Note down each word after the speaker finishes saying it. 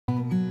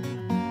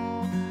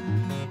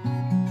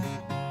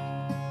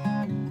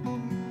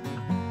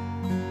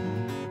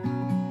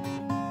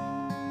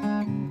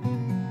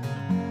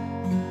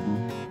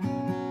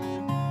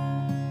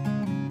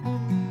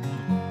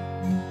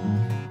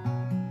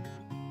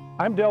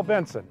I'm Dale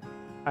Benson.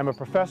 I'm a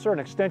professor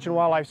and extension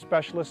wildlife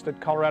specialist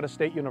at Colorado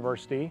State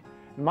University.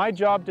 My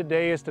job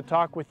today is to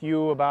talk with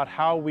you about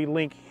how we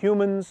link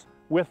humans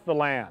with the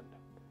land.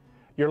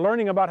 You're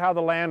learning about how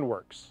the land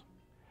works,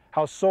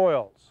 how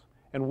soils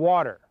and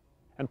water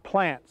and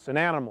plants and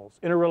animals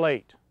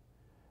interrelate,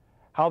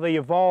 how they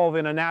evolve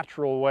in a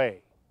natural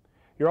way.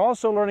 You're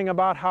also learning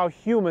about how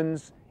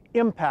humans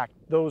impact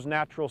those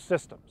natural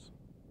systems.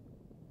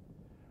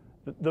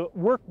 The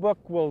workbook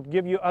will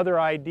give you other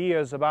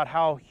ideas about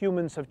how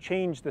humans have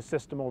changed the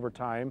system over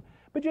time,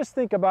 but just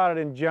think about it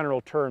in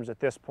general terms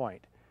at this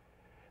point.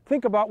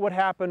 Think about what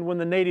happened when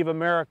the Native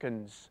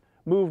Americans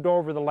moved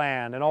over the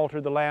land and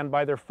altered the land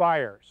by their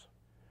fires,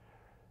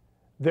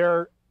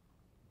 their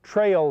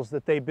trails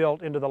that they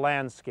built into the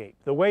landscape,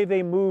 the way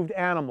they moved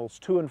animals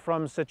to and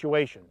from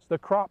situations, the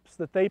crops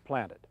that they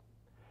planted.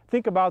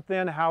 Think about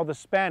then how the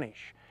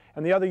Spanish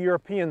and the other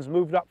Europeans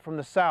moved up from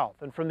the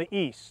south and from the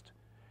east,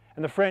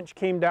 and the French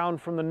came down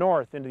from the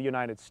north into the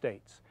United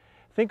States.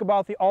 Think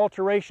about the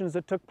alterations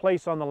that took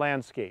place on the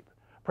landscape,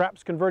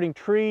 perhaps converting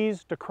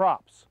trees to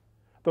crops.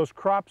 Those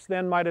crops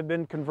then might have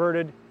been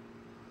converted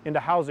into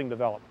housing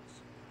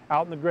developments.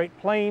 Out in the Great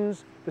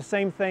Plains, the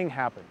same thing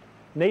happened.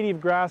 Native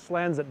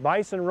grasslands that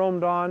bison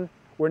roamed on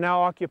were now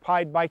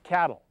occupied by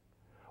cattle.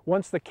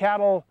 Once the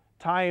cattle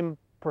time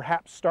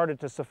perhaps started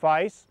to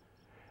suffice,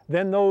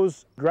 then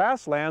those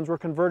grasslands were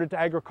converted to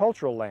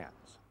agricultural lands.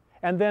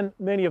 And then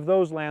many of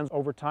those lands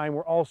over time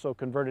were also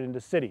converted into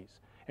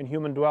cities and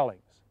human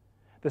dwellings.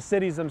 The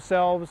cities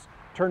themselves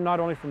turned not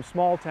only from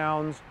small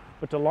towns,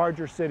 but to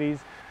larger cities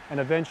and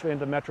eventually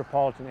into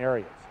metropolitan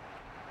areas.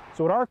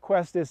 So what our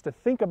quest is to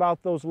think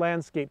about those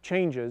landscape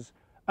changes,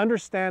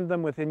 understand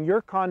them within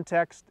your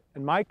context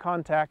and my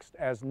context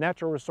as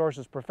natural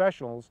resources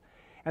professionals,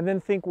 and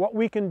then think what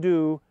we can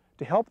do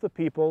to help the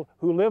people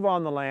who live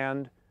on the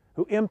land,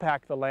 who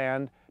impact the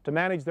land, to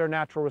manage their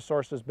natural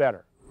resources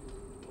better.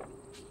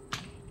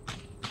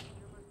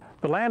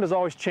 The land is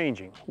always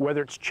changing,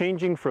 whether it's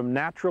changing from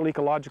natural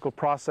ecological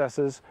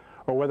processes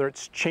or whether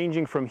it's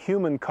changing from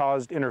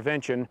human-caused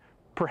intervention,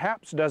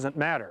 perhaps doesn't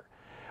matter.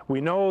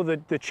 We know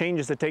that the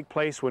changes that take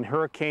place when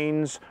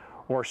hurricanes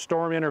or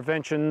storm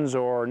interventions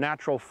or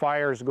natural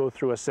fires go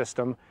through a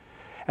system,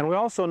 and we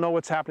also know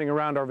what's happening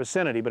around our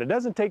vicinity, but it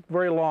doesn't take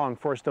very long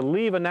for us to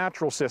leave a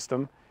natural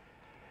system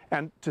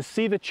and to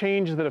see the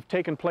changes that have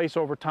taken place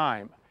over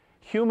time.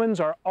 Humans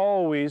are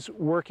always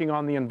working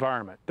on the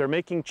environment. They're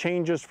making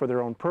changes for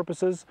their own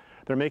purposes,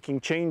 they're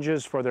making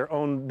changes for their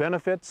own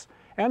benefits,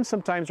 and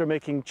sometimes they're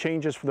making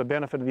changes for the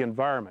benefit of the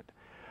environment.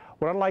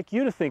 What I'd like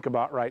you to think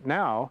about right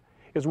now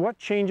is what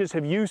changes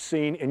have you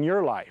seen in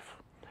your life?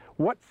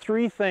 What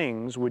three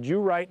things would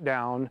you write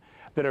down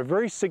that are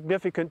very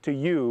significant to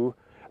you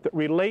that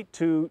relate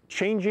to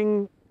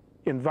changing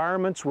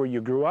environments where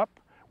you grew up,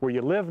 where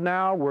you live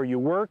now, where you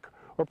work,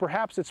 or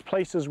perhaps it's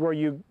places where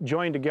you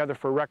join together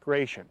for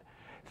recreation?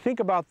 Think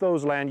about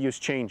those land use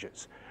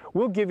changes.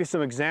 We'll give you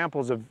some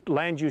examples of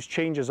land use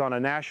changes on a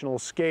national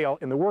scale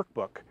in the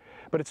workbook,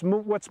 but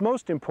what's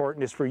most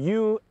important is for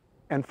you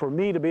and for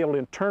me to be able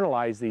to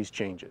internalize these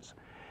changes.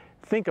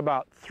 Think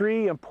about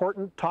three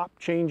important top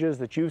changes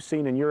that you've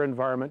seen in your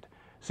environment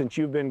since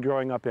you've been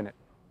growing up in it.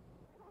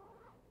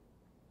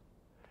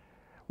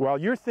 While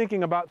you're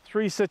thinking about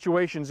three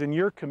situations in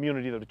your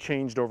community that have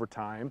changed over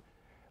time,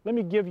 let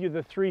me give you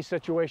the three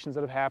situations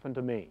that have happened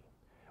to me.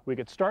 We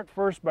could start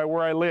first by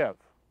where I live.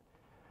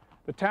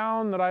 The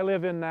town that I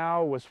live in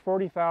now was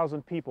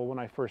 40,000 people when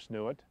I first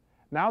knew it.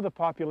 Now the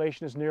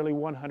population is nearly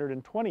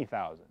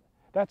 120,000.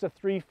 That's a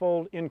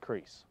threefold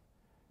increase.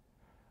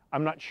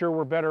 I'm not sure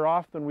we're better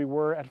off than we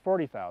were at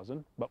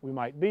 40,000, but we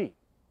might be.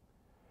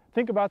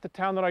 Think about the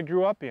town that I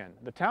grew up in.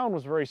 The town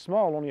was very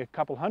small, only a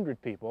couple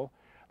hundred people.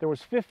 There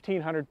was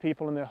 1,500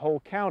 people in the whole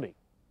county.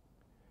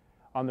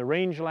 On the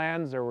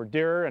rangelands, there were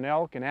deer and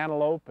elk and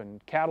antelope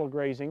and cattle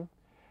grazing.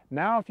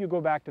 Now, if you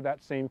go back to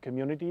that same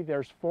community,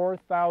 there's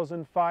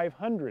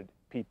 4,500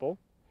 people.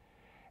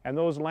 And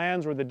those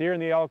lands where the deer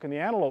and the elk and the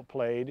antelope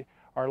played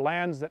are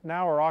lands that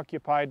now are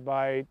occupied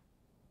by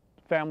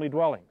family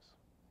dwellings.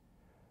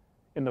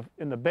 In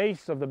the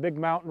base of the big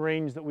mountain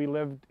range that we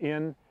lived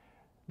in,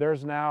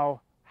 there's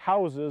now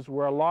houses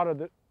where a lot of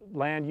the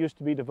land used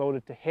to be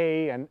devoted to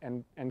hay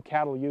and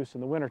cattle use in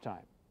the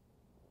wintertime.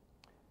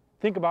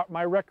 Think about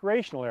my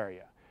recreational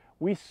area.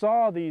 We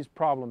saw these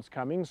problems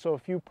coming, so a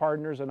few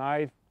partners and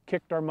I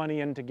kicked our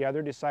money in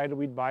together, decided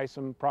we'd buy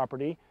some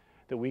property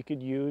that we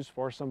could use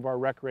for some of our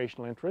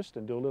recreational interest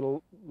and do a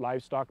little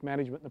livestock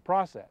management in the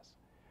process.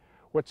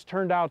 What's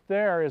turned out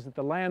there is that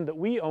the land that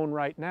we own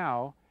right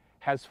now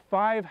has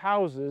 5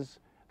 houses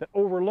that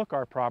overlook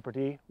our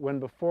property when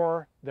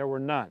before there were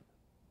none.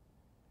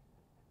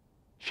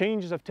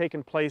 Changes have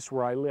taken place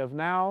where I live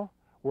now,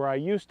 where I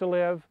used to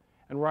live,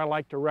 and where I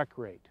like to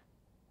recreate.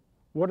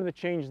 What are the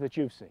changes that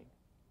you've seen?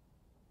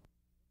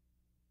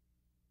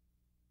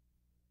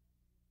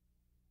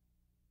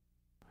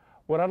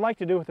 What I'd like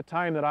to do with the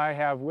time that I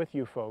have with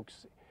you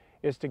folks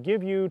is to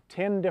give you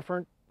 10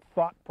 different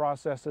thought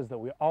processes that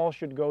we all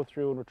should go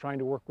through when we're trying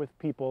to work with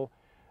people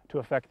to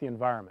affect the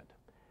environment.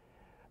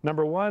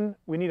 Number one,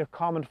 we need a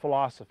common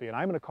philosophy, and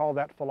I'm going to call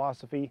that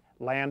philosophy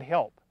land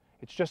help.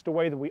 It's just a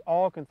way that we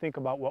all can think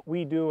about what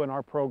we do in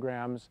our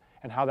programs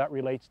and how that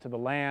relates to the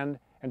land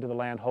and to the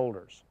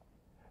landholders.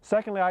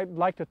 Secondly, I'd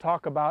like to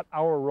talk about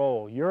our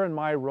role, your and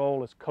my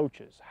role as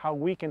coaches, how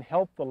we can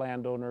help the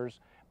landowners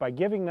by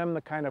giving them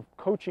the kind of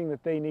coaching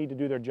that they need to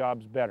do their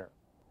jobs better.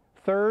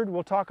 Third,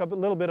 we'll talk a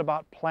little bit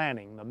about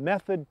planning, the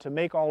method to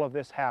make all of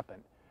this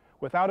happen.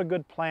 Without a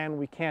good plan,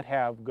 we can't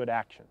have good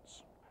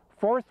actions.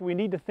 Fourth, we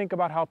need to think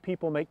about how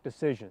people make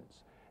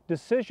decisions.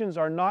 Decisions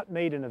are not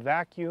made in a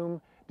vacuum.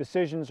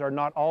 Decisions are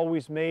not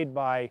always made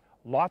by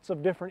lots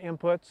of different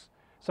inputs.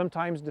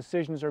 Sometimes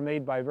decisions are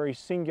made by very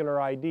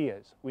singular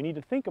ideas. We need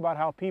to think about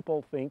how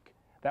people think.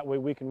 That way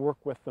we can work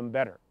with them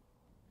better.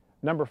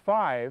 Number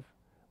five,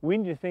 we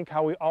need to think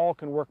how we all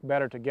can work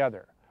better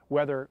together,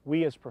 whether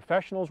we as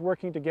professionals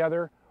working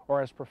together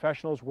or as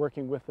professionals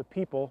working with the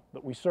people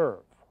that we serve.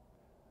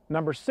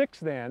 Number six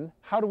then,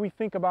 how do we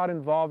think about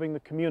involving the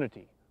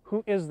community?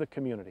 Who is the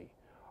community?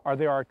 Are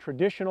they our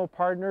traditional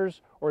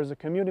partners, or is the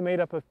community made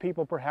up of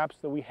people perhaps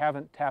that we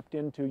haven't tapped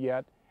into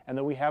yet and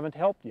that we haven't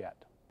helped yet?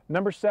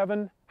 Number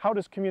seven, how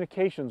does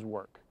communications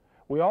work?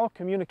 We all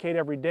communicate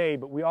every day,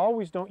 but we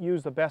always don't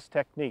use the best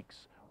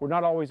techniques. We're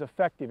not always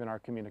effective in our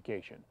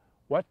communication.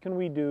 What can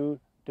we do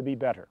to be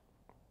better?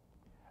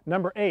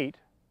 Number eight,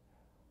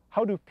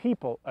 how do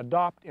people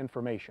adopt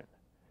information?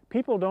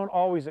 People don't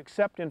always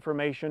accept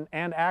information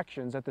and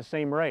actions at the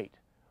same rate.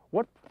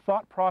 What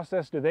thought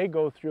process do they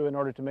go through in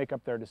order to make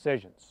up their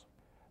decisions?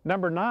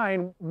 Number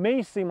nine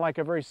may seem like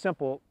a very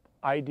simple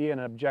idea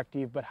and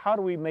objective, but how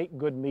do we make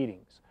good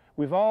meetings?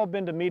 We've all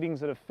been to meetings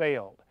that have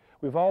failed.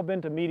 We've all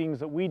been to meetings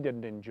that we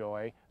didn't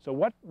enjoy. So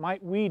what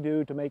might we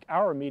do to make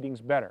our meetings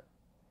better?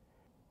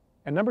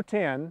 And number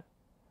 10,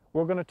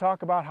 we're going to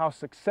talk about how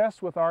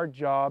success with our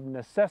job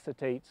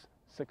necessitates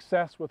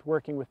success with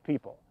working with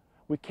people.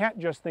 We can't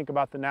just think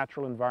about the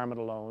natural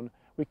environment alone.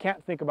 We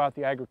can't think about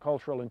the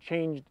agricultural and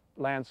changed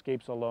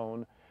landscapes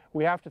alone.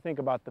 We have to think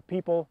about the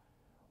people,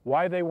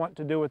 why they want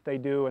to do what they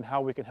do, and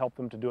how we can help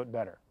them to do it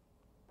better.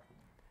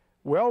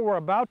 Well, we're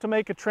about to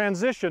make a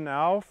transition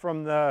now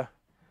from the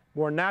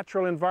more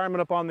natural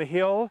environment up on the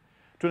hill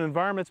to an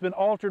environment that's been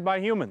altered by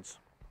humans.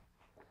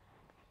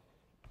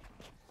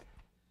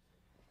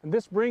 And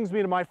this brings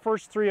me to my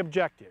first three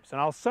objectives, and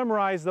I'll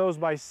summarize those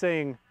by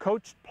saying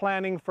coached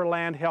planning for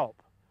land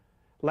help.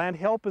 Land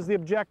help is the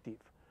objective.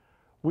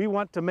 We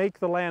want to make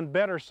the land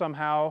better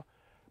somehow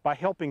by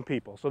helping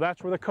people. So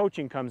that's where the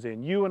coaching comes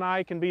in. You and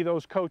I can be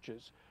those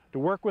coaches to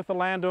work with the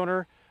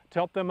landowner, to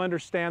help them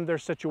understand their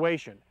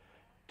situation,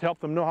 to help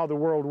them know how the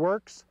world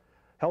works,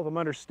 help them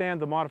understand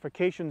the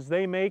modifications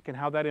they make and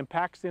how that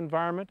impacts the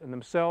environment and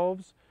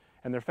themselves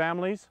and their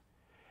families,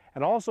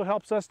 and also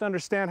helps us to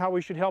understand how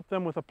we should help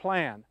them with a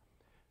plan.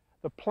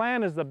 The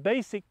plan is the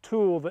basic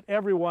tool that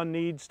everyone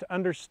needs to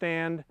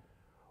understand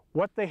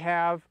what they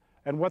have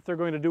and what they're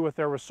going to do with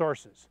their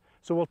resources.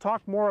 So we'll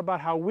talk more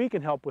about how we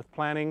can help with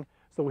planning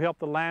so we help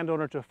the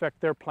landowner to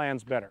affect their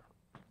plans better.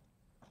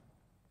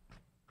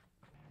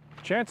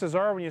 Chances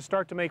are when you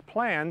start to make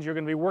plans, you're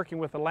going to be working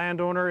with the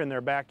landowner in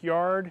their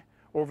backyard,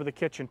 over the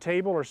kitchen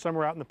table, or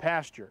somewhere out in the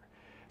pasture.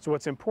 So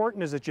what's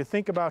important is that you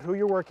think about who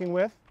you're working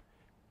with,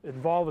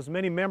 involve as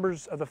many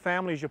members of the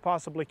family as you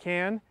possibly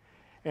can,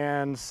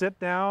 and sit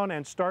down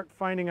and start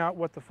finding out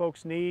what the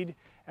folks need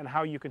and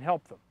how you can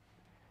help them.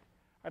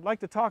 I'd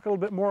like to talk a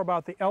little bit more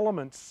about the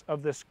elements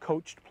of this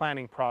coached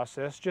planning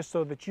process, just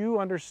so that you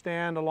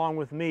understand along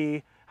with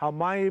me how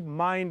my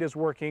mind is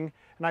working,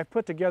 and I've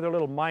put together a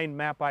little mind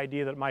map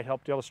idea that might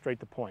help to illustrate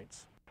the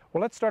points.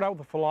 Well, let's start out with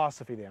the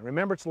philosophy then.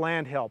 Remember, it's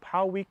land help,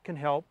 how we can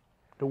help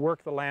to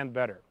work the land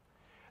better.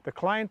 The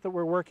client that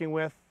we're working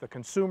with, the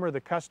consumer,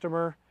 the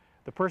customer,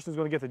 the person who's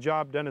going to get the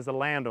job done is the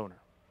landowner.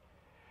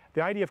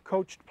 The idea of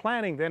coached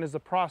planning then is the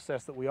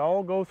process that we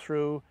all go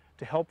through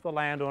to help the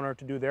landowner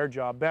to do their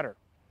job better.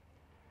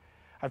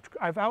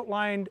 I've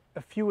outlined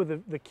a few of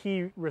the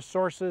key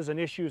resources and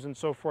issues and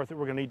so forth that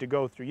we're going to need to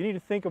go through. You need to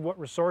think of what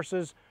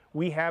resources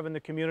we have in the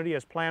community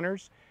as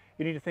planners.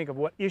 You need to think of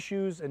what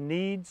issues and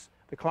needs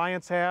the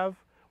clients have,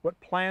 what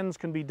plans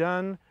can be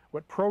done,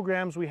 what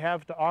programs we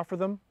have to offer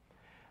them,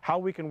 how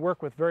we can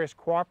work with various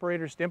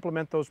cooperators to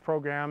implement those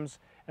programs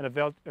and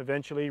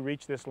eventually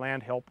reach this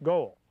land help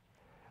goal.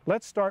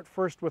 Let's start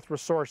first with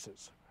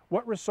resources.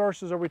 What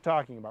resources are we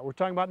talking about? We're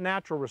talking about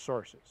natural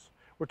resources.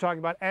 We're talking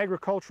about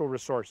agricultural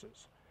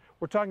resources.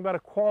 We're talking about a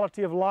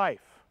quality of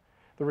life,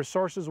 the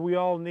resources we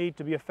all need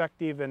to be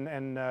effective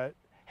and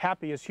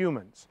happy as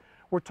humans.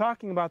 We're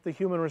talking about the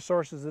human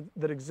resources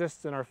that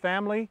exist in our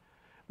family,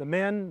 the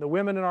men, the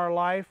women in our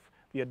life,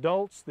 the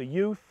adults, the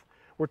youth.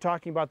 We're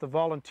talking about the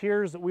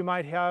volunteers that we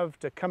might have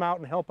to come out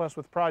and help us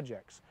with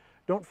projects.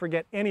 Don't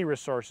forget any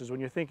resources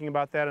when you're thinking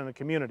about that in the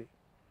community.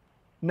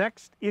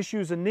 Next,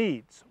 issues and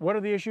needs. What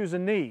are the issues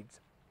and needs?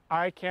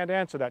 I can't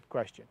answer that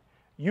question.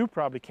 You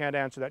probably can't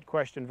answer that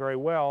question very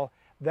well.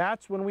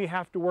 That's when we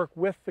have to work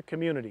with the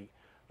community,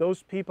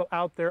 those people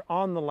out there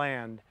on the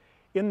land,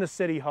 in the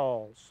city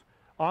halls,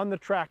 on the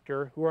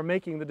tractor who are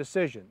making the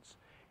decisions.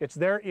 It's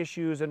their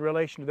issues in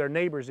relation to their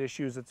neighbors'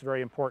 issues that's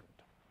very important.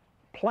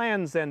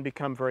 Plans then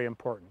become very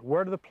important.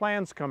 Where do the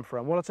plans come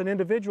from? Well, it's an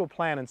individual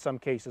plan in some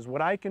cases,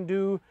 what I can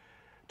do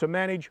to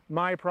manage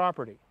my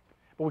property.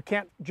 But we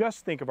can't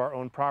just think of our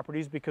own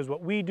properties because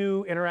what we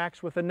do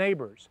interacts with the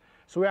neighbors.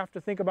 So we have to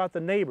think about the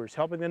neighbors,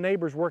 helping the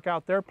neighbors work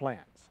out their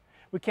plans.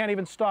 We can't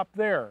even stop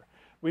there.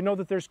 We know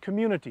that there's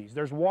communities,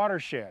 there's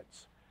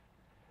watersheds.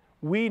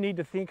 We need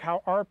to think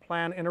how our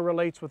plan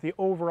interrelates with the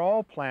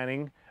overall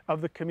planning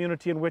of the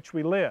community in which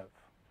we live.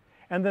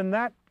 And then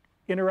that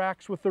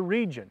interacts with the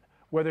region,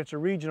 whether it's a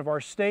region of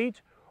our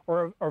state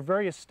or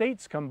various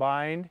states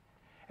combined.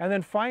 And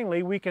then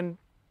finally, we can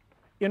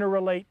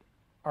interrelate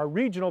our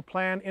regional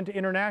plan into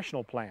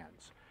international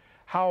plans.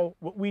 How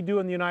what we do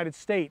in the United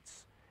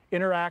States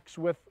interacts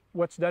with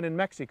what's done in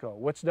Mexico,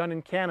 what's done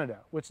in Canada,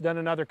 what's done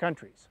in other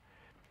countries.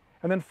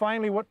 And then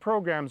finally, what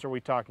programs are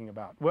we talking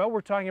about? Well, we're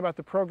talking about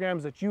the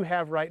programs that you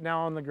have right now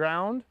on the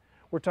ground.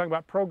 We're talking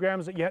about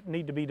programs that yet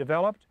need to be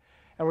developed.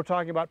 And we're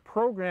talking about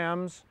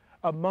programs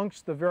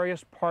amongst the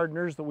various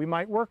partners that we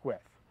might work with.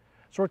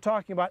 So we're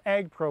talking about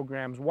ag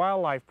programs,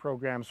 wildlife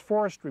programs,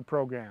 forestry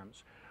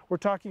programs. We're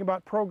talking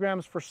about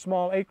programs for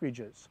small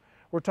acreages.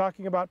 We're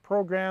talking about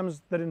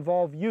programs that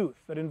involve youth,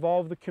 that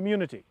involve the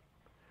community,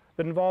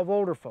 that involve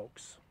older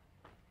folks.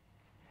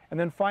 And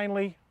then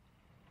finally,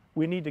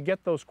 we need to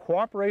get those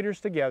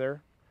cooperators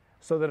together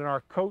so that in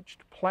our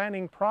coached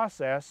planning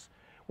process,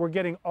 we're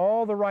getting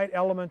all the right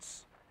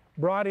elements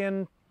brought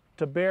in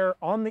to bear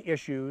on the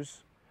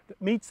issues that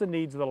meets the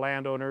needs of the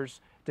landowners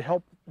to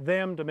help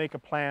them to make a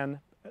plan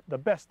the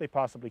best they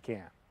possibly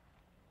can.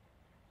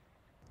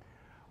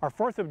 Our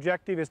fourth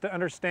objective is to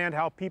understand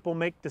how people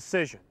make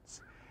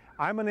decisions.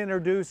 I'm going to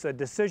introduce a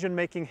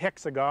decision-making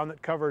hexagon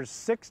that covers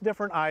 6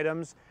 different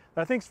items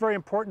that I think is very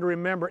important to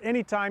remember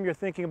anytime you're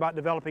thinking about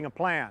developing a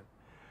plan.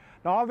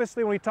 Now,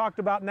 obviously, when we talked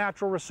about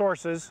natural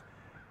resources,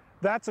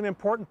 that's an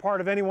important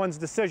part of anyone's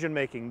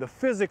decision-making. The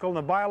physical and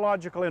the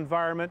biological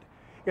environment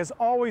is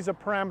always a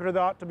parameter that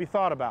ought to be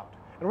thought about.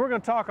 And we're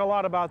going to talk a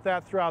lot about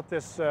that throughout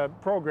this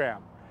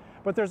program.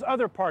 But there's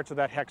other parts of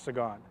that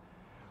hexagon.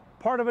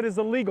 Part of it is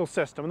the legal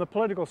system and the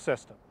political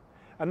system.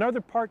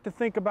 Another part to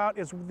think about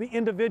is the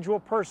individual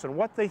person,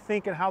 what they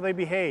think and how they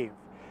behave.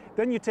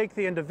 Then you take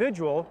the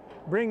individual,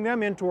 bring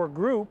them into a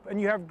group, and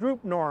you have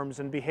group norms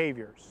and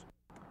behaviors.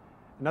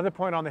 Another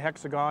point on the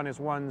hexagon is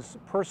one's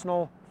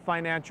personal,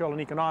 financial, and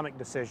economic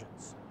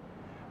decisions.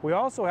 We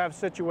also have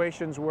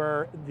situations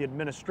where the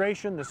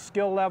administration, the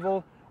skill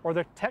level, or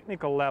the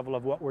technical level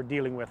of what we're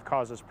dealing with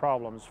causes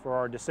problems for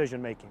our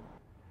decision making.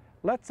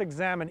 Let's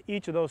examine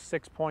each of those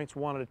 6 points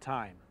one at a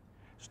time.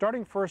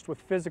 Starting first with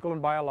physical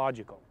and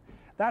biological.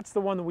 That's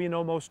the one that we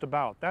know most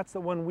about. That's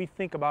the one we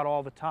think about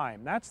all the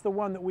time. That's the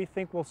one that we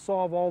think will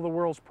solve all the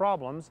world's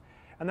problems,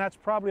 and that's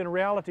probably in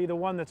reality the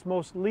one that's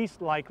most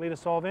least likely to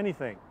solve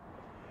anything.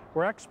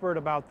 We're expert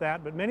about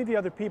that, but many of the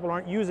other people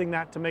aren't using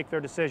that to make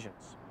their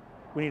decisions.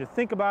 We need to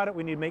think about it,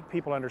 we need to make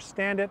people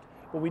understand it,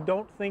 but we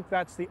don't think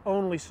that's the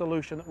only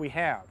solution that we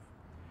have.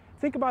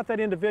 Think about that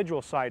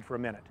individual side for a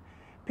minute.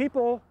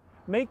 People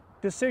make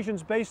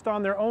decisions based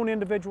on their own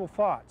individual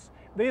thoughts.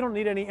 They don't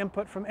need any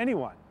input from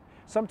anyone.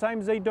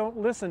 Sometimes they don't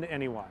listen to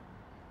anyone.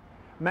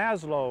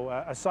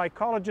 Maslow, a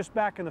psychologist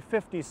back in the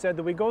 50s, said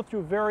that we go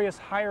through various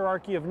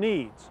hierarchy of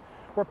needs,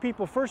 where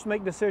people first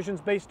make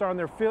decisions based on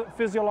their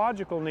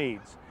physiological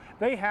needs.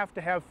 They have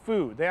to have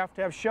food, they have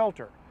to have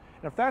shelter.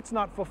 And if that's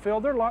not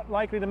fulfilled, they're not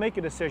likely to make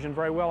a decision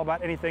very well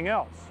about anything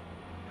else.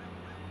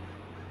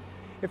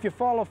 If you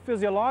follow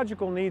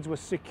physiological needs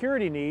with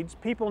security needs,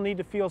 people need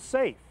to feel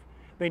safe.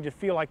 They need to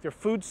feel like their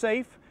food's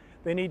safe.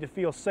 They need to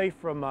feel safe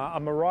from a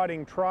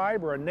marauding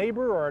tribe or a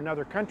neighbor or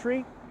another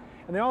country.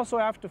 And they also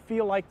have to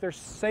feel like they're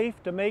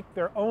safe to make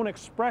their own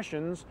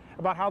expressions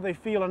about how they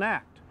feel and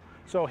act.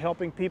 So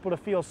helping people to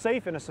feel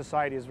safe in a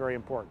society is very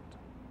important.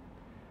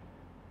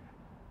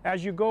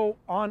 As you go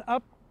on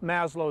up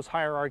Maslow's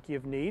hierarchy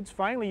of needs,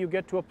 finally you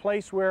get to a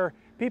place where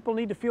people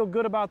need to feel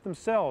good about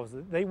themselves.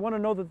 They want to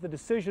know that the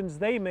decisions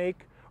they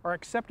make are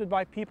accepted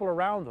by people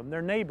around them,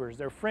 their neighbors,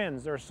 their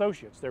friends, their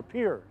associates, their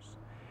peers.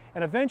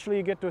 And eventually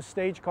you get to a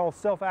stage called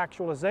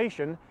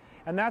self-actualization,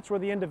 and that's where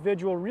the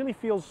individual really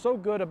feels so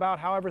good about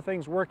how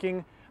everything's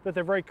working that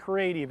they're very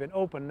creative and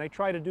open, and they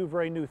try to do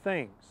very new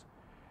things.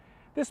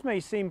 This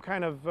may seem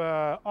kind of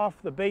off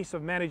the base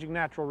of managing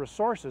natural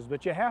resources,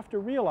 but you have to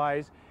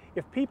realize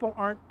if people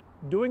aren't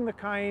doing the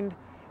kind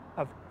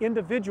of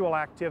individual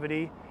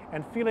activity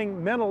and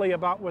feeling mentally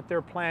about what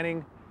they're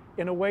planning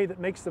in a way that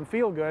makes them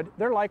feel good,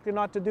 they're likely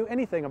not to do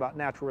anything about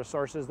natural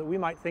resources that we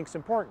might think is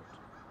important.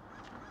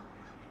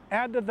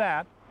 Add to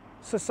that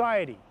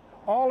society,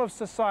 all of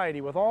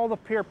society with all the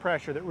peer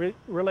pressure that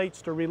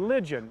relates to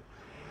religion,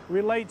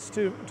 relates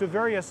to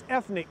various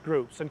ethnic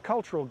groups and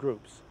cultural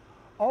groups.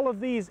 All of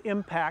these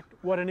impact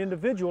what an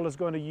individual is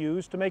going to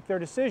use to make their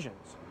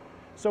decisions.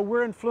 So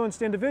we're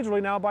influenced individually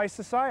now by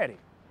society.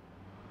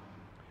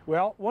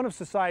 Well, one of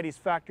society's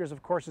factors,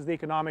 of course, is the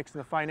economics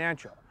and the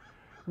financial.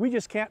 We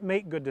just can't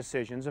make good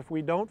decisions if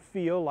we don't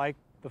feel like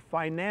the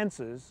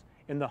finances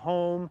in the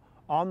home,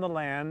 on the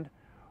land,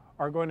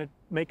 are going to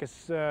make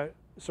us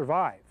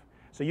survive.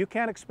 So you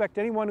can't expect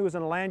anyone who is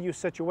in a land use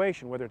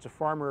situation, whether it's a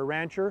farmer or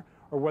rancher,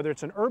 or whether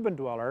it's an urban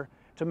dweller,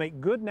 to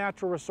make good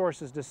natural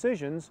resources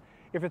decisions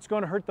if it's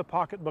going to hurt the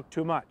pocketbook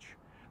too much.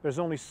 There's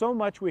only so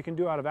much we can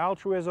do out of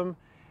altruism,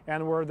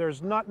 and where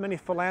there's not many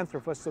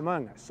philanthropists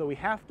among us. So we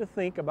have to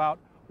think about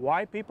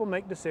why people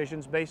make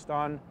decisions based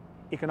on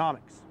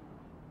economics.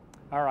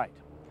 All right.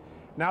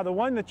 Now, the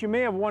one that you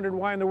may have wondered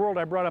why in the world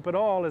I brought up at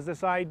all is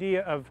this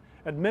idea of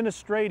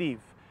administrative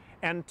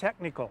and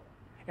technical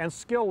and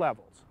skill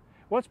levels.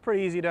 Well, it's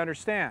pretty easy to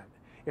understand.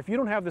 If you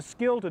don't have the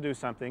skill to do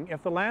something,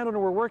 if the landowner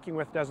we're working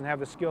with doesn't have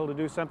the skill to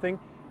do something,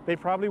 they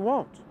probably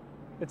won't.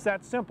 It's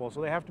that simple,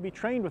 so they have to be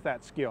trained with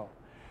that skill.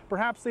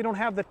 Perhaps they don't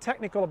have the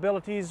technical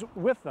abilities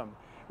with them.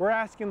 We're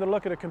asking them to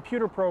look at a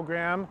computer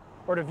program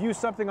or to view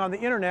something on the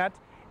internet.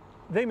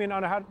 They may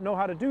not know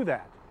how to do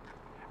that.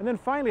 And then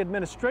finally,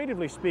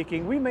 administratively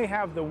speaking, we may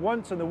have the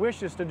wants and the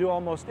wishes to do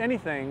almost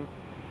anything,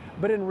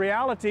 but in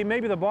reality,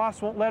 maybe the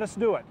boss won't let us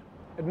do it.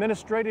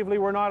 Administratively,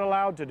 we're not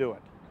allowed to do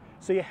it.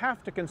 So you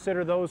have to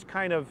consider those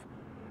kind of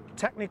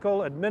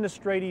technical,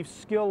 administrative,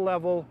 skill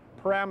level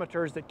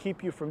parameters that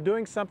keep you from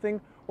doing something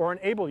or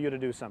enable you to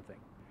do something.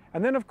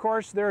 And then, of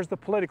course, there's the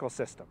political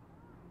system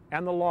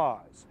and the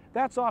laws.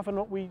 That's often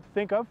what we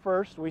think of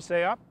first. We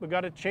say, oh, we've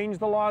got to change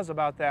the laws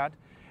about that.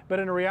 But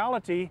in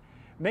reality,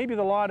 maybe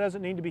the law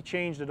doesn't need to be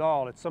changed at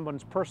all. It's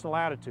someone's personal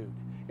attitude.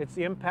 It's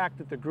the impact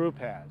that the group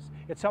has.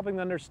 It's helping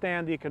them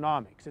understand the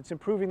economics. It's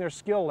improving their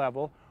skill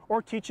level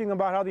or teaching them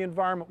about how the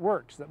environment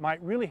works that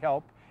might really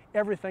help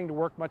everything to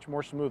work much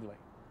more smoothly.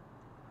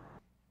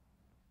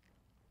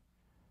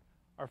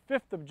 Our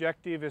fifth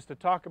objective is to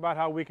talk about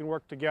how we can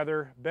work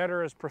together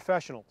better as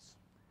professionals.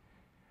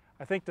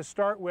 I think to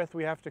start with,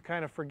 we have to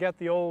kind of forget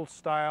the old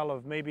style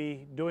of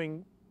maybe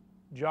doing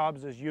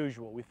jobs as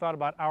usual. We thought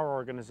about our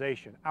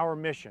organization, our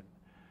mission,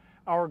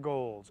 our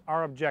goals,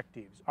 our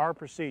objectives, our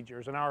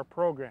procedures, and our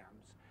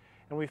programs.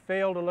 And we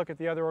fail to look at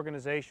the other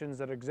organizations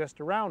that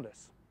exist around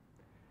us.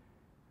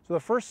 So the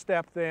first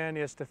step then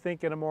is to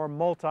think in a more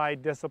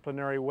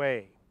multidisciplinary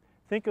way.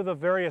 Think of the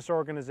various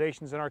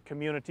organizations in our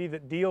community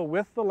that deal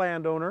with the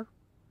landowner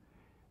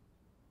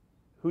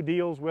who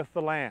deals with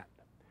the land.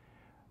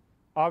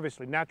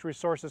 Obviously, Natural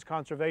Resources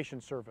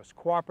Conservation Service,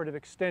 Cooperative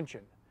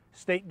Extension,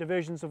 state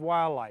divisions of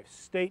wildlife,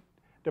 state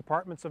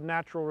departments of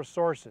natural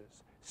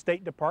resources,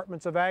 state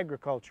departments of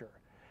agriculture,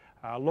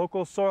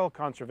 local soil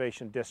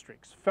conservation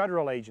districts,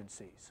 federal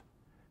agencies,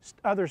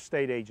 other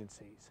state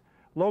agencies,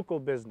 local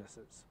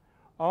businesses.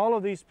 All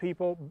of these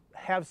people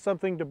have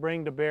something to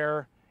bring to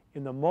bear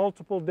in the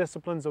multiple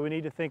disciplines that we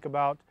need to think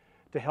about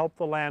to help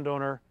the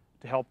landowner,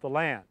 to help the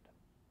land.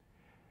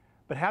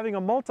 But having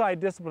a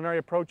multidisciplinary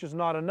approach is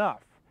not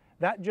enough.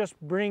 That just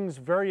brings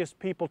various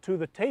people to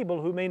the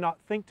table who may not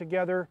think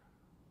together,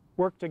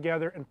 work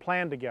together, and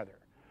plan together.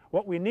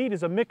 What we need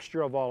is a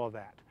mixture of all of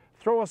that.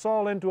 Throw us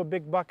all into a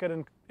big bucket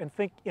and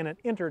think in an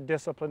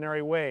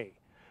interdisciplinary way.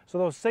 So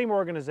those same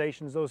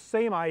organizations, those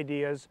same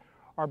ideas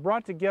are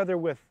brought together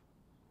with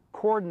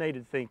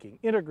coordinated thinking,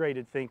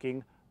 integrated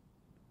thinking,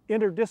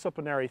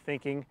 interdisciplinary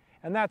thinking,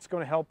 and that's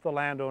going to help the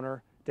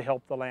landowner to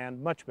help the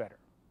land much better.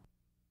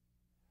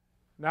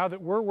 Now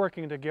that we're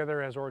working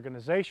together as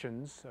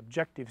organizations,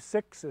 Objective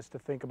 6 is to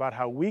think about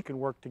how we can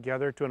work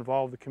together to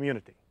involve the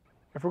community.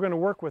 If we're going to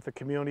work with the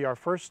community, our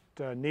first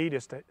need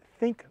is to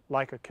think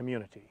like a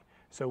community.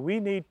 So we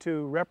need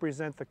to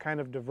represent the kind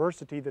of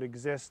diversity that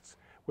exists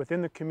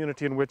within the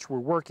community in which we're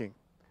working.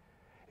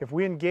 If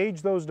we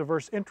engage those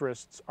diverse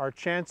interests, our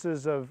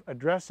chances of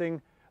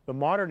addressing the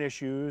modern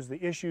issues,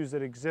 the issues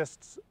that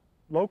exist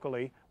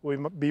locally,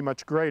 will be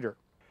much greater.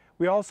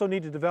 We also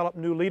need to develop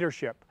new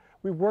leadership.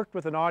 We've worked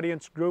with an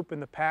audience group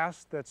in the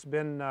past that's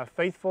been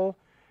faithful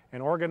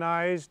and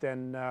organized,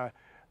 and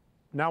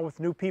now with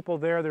new people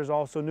there, there's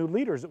also new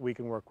leaders that we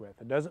can work with.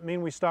 It doesn't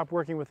mean we stop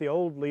working with the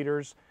old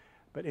leaders,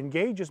 but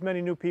engage as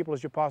many new people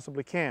as you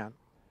possibly can.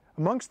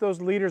 Amongst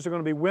those leaders are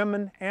going to be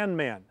women and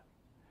men.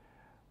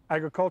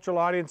 Agricultural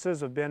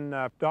audiences have been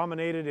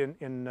dominated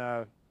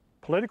in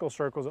political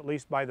circles, at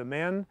least, by the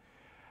men,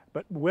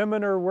 but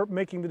women are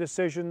making the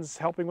decisions,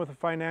 helping with the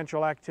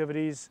financial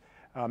activities,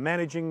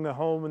 managing the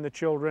home and the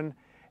children,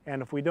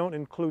 and if we don't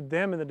include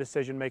them in the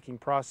decision-making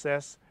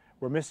process,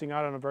 we're missing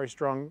out on a very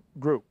strong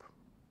group.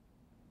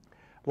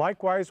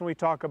 Likewise, when we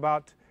talk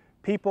about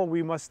people,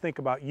 we must think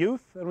about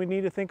youth, and we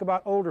need to think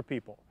about older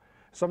people.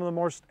 Some of the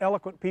most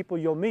eloquent people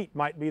you'll meet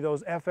might be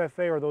those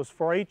FFA or those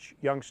 4-H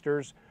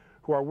youngsters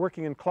who are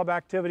working in club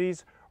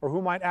activities or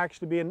who might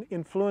actually be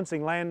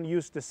influencing land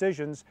use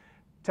decisions,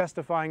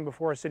 testifying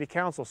before a city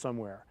council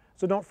somewhere.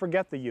 So don't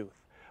forget the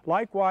youth.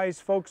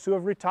 Likewise, folks who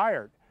have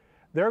retired.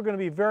 They're going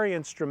to be very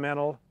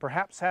instrumental,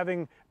 perhaps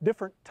having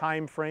different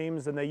time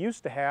frames than they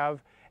used to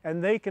have,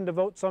 and they can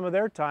devote some of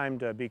their time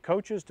to be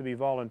coaches, to be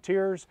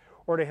volunteers,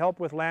 or to help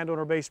with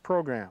landowner-based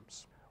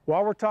programs.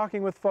 While we're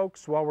talking with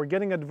folks, while we're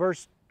getting a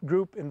diverse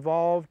group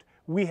involved,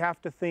 we have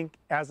to think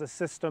as a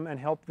system and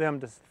help them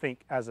to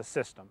think as a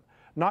system.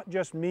 Not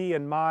just me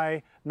and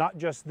my, not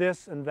just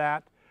this and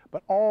that,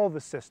 but all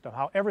the system,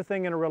 how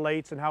everything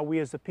interrelates and how we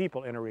as a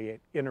people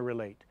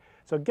interrelate.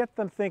 So get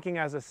them thinking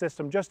as a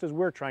system just as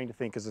we're trying to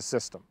think as a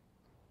system.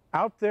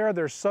 Out there,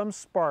 there's some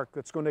spark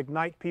that's going to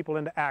ignite people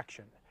into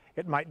action.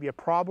 It might be a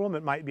problem,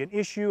 it might be an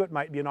issue, it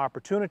might be an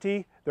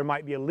opportunity, there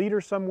might be a leader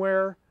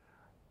somewhere,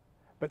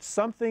 but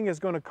something is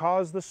going to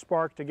cause the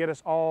spark to get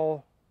us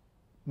all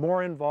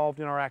more involved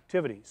in our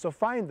activities. So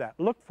find that,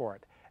 look for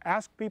it,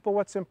 ask people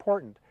what's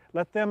important,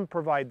 let them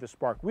provide the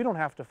spark. We don't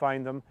have to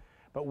find them,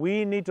 but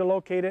we need to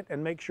locate it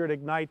and make sure it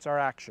ignites our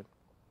action.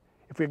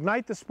 If we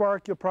ignite the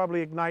spark, you'll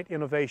probably ignite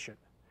innovation.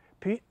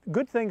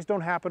 Good things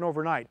don't happen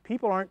overnight.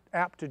 People aren't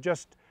apt to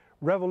just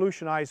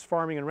revolutionize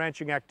farming and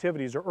ranching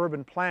activities or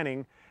urban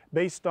planning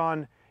based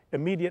on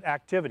immediate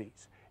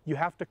activities. You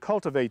have to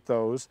cultivate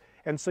those,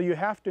 and so you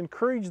have to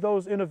encourage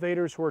those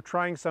innovators who are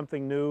trying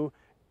something new,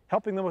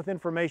 helping them with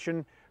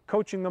information,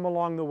 coaching them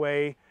along the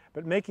way,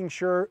 but making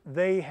sure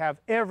they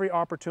have every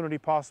opportunity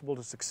possible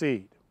to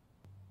succeed.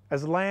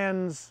 As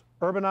lands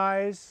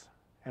urbanize,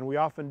 and we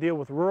often deal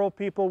with rural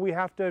people, we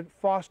have to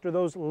foster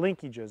those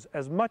linkages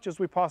as much as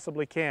we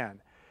possibly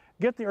can.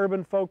 Get the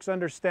urban folks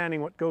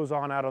understanding what goes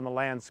on out on the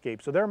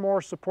landscape, so they're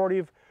more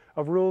supportive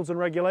of rules and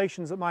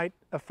regulations that might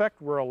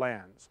affect rural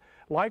lands.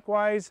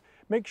 Likewise,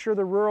 make sure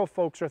the rural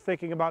folks are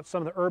thinking about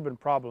some of the urban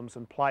problems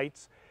and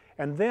plights,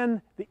 and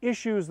then the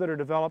issues that are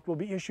developed will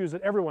be issues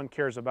that everyone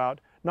cares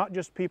about, not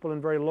just people in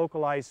very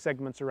localized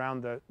segments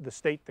around the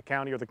state, the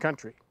county, or the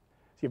country.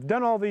 So you've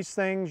done all these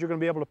things, you're going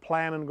to be able to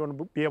plan and going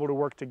to be able to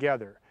work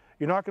together.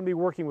 You're not going to be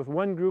working with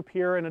one group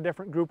here and a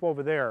different group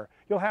over there.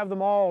 You'll have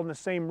them all in the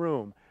same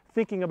room,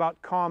 thinking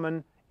about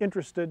common,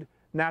 interested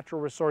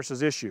natural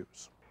resources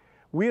issues.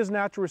 We as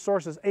natural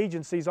resources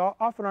agencies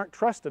often aren't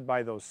trusted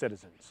by those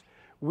citizens.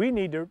 We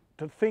need to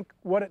think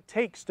what it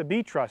takes to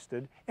be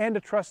trusted and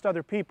to trust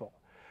other people.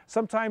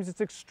 Sometimes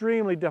it's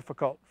extremely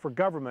difficult for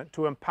government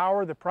to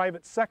empower the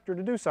private sector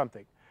to do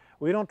something.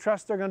 We don't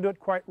trust they're going to do it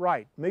quite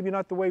right, maybe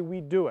not the way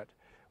we do it.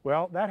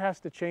 Well, that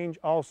has to change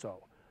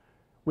also.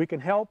 We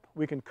can help,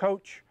 we can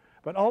coach,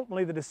 but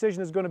ultimately the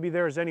decision is going to be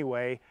theirs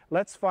anyway.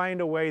 Let's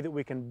find a way that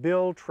we can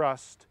build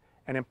trust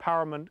and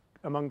empowerment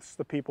amongst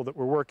the people that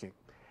we're working.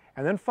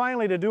 And then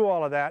finally, to do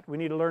all of that, we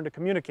need to learn to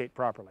communicate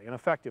properly and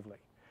effectively.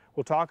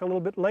 We'll talk a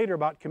little bit later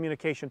about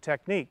communication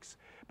techniques,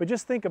 but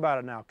just think about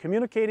it now.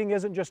 Communicating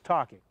isn't just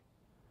talking.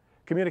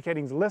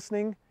 Communicating is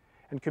listening,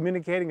 and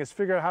communicating is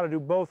figuring out how to do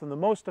both in the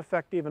most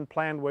effective and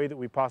planned way that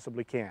we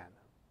possibly can.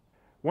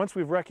 Once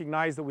we've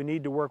recognized that we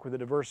need to work with a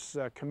diverse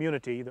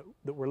community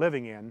that we're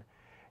living in,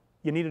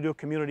 you need to do a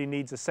community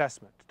needs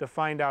assessment to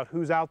find out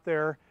who's out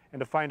there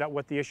and to find out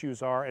what the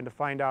issues are and to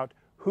find out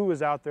who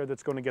is out there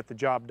that's going to get the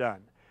job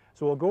done.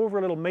 So we'll go over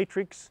a little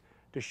matrix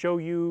to show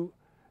you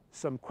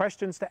some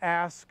questions to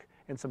ask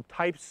and some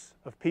types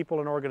of people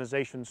and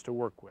organizations to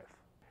work with.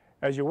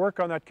 As you work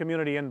on that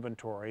community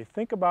inventory,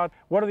 think about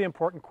what are the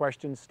important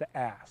questions to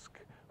ask.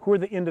 Who are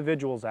the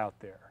individuals out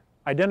there?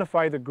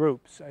 Identify the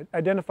groups,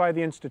 identify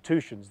the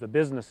institutions, the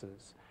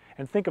businesses,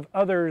 and think of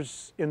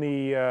others in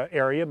the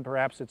area, and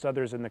perhaps it's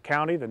others in the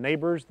county, the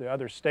neighbors, the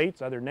other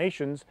states, other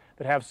nations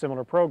that have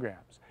similar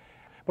programs.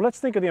 But let's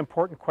think of the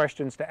important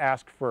questions to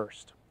ask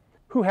first.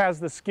 Who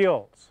has the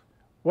skills?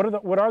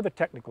 What are the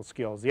technical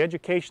skills, the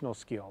educational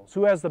skills?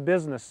 Who has the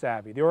business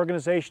savvy, the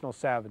organizational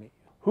savvy?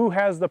 Who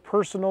has the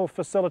personal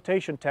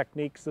facilitation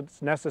techniques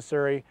that's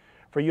necessary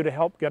for you to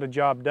help get a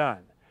job done?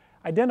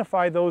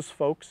 Identify those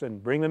folks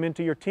and bring them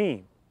into your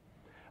team.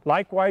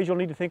 Likewise, you'll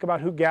need to think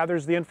about who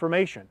gathers the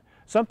information.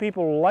 Some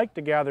people like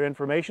to gather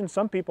information,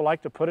 some people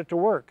like to put it to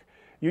work.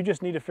 You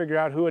just need to figure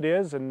out who it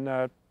is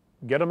and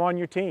get them on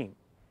your team.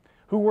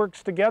 Who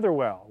works together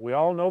well? We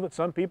all know that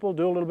some people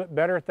do a little bit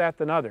better at that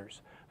than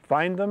others.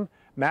 Find them,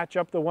 match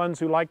up the ones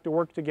who like to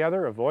work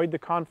together, avoid the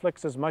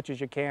conflicts as much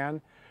as you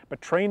can,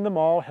 but train them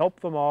all, help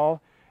them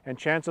all, and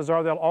chances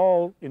are they'll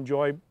all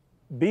enjoy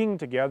being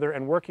together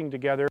and working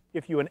together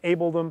if you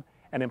enable them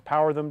and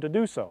empower them to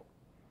do so.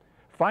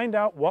 Find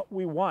out what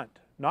we want,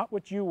 not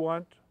what you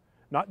want,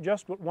 not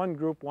just what one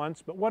group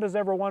wants, but what does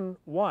everyone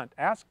want?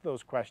 Ask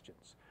those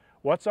questions.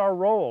 What's our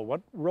role?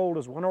 What role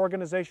does one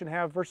organization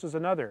have versus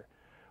another?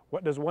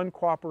 What does one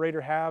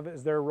cooperator have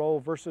as their role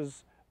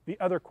versus the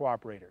other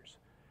cooperators?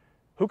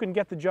 Who can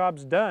get the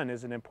jobs done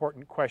is an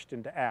important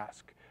question to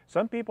ask.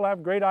 Some people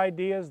have great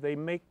ideas, they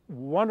make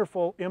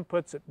wonderful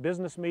inputs at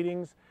business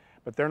meetings,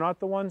 but they're not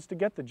the ones to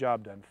get the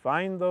job done.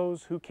 Find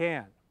those who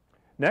can.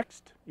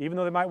 Next, even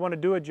though they might want to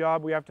do a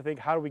job, we have to think,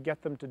 how do we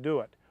get them to do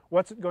it?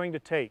 What's it going to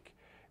take?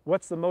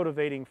 What's the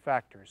motivating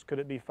factors? Could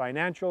it be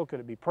financial? Could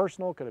it be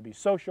personal? Could it be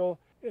social?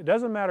 It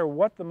doesn't matter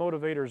what the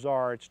motivators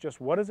are, it's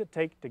just what does it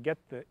take to get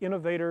the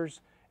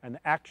innovators and the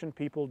action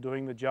people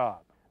doing the job.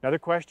 Another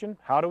question,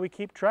 how do we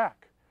keep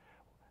track?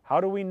 How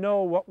do we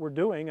know what we're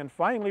doing? And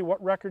finally,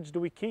 what records do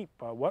we keep?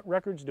 What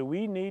records do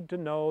we need to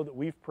know that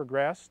we've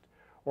progressed?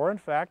 Or in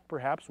fact,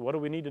 perhaps, what do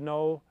we need to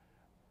know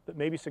that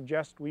maybe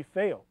suggests we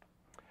failed?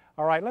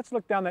 All right, let's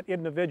look down that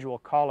individual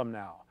column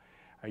now.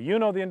 You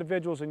know the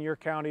individuals in your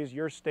counties,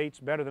 your states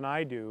better than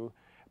I do,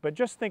 But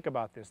just think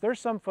about this. There's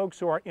some folks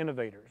who are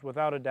innovators,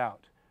 without a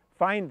doubt.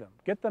 Find them.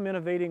 Get them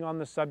innovating on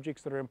the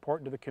subjects that are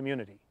important to the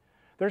community.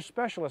 There's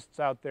specialists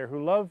out there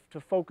who love to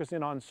focus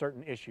in on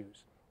certain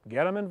issues.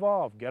 Get them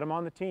involved. Get them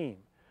on the team.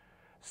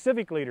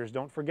 Civic leaders,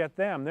 don't forget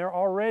them. They're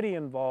already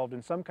involved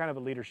in some kind of a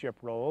leadership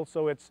role,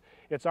 so it's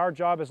our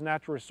job as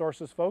natural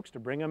resources folks to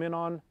bring them in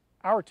on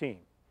our team.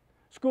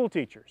 School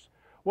teachers,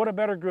 what a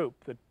better group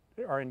that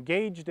are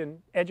engaged in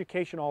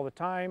education all the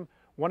time,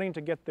 wanting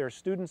to get their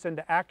students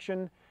into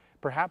action,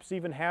 perhaps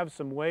even have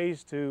some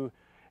ways to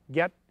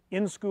get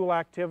in-school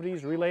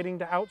activities relating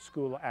to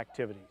out-school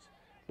activities.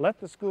 Let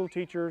the school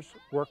teachers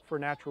work for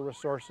natural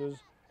resources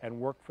and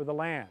work for the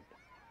land.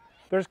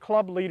 There's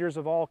club leaders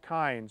of all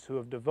kinds who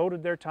have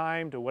devoted their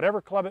time to whatever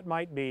club it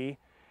might be,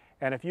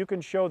 and if you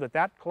can show that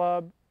that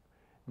club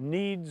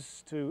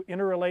needs to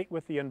interrelate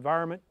with the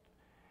environment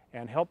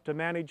and help to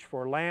manage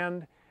for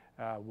land,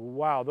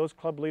 wow, those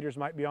club leaders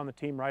might be on the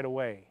team right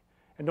away.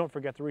 And don't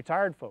forget the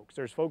retired folks.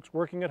 There's folks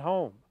working at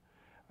home.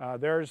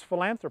 There's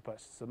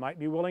philanthropists that might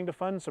be willing to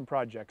fund some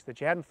projects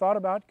that you hadn't thought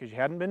about because you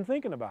hadn't been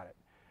thinking about it.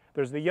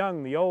 There's the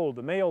young, the old,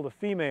 the male, the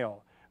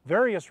female,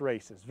 various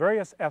races,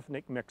 various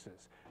ethnic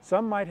mixes.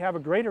 Some might have a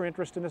greater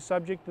interest in a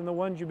subject than the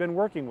ones you've been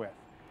working with.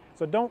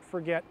 So don't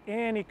forget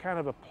any kind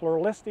of a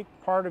pluralistic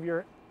part of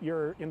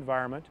your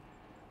environment.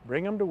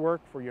 Bring them to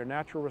work for your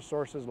natural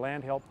resources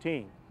land help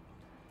team.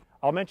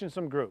 I'll mention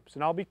some groups,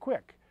 and I'll be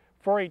quick.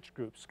 4-H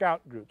groups,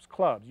 scout groups,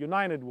 clubs,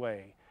 United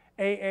Way,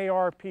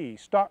 AARP,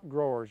 stock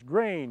growers,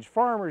 Grange,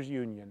 Farmers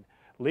Union,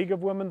 League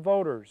of Women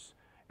Voters,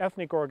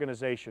 ethnic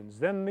organizations,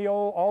 then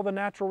all the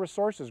natural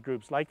resources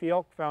groups like the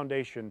Elk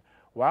Foundation,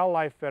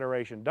 Wildlife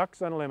Federation,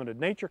 Ducks Unlimited,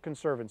 Nature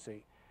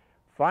Conservancy.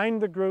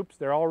 Find the groups,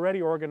 they're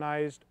already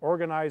organized.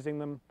 Organizing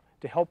them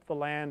to help the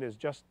land is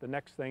just the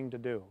next thing to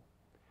do.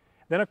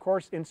 Then of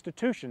course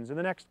institutions in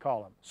the next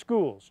column,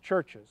 schools,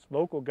 churches,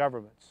 local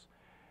governments,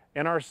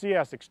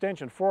 NRCS,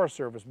 Extension, Forest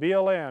Service,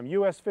 BLM,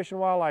 U.S. Fish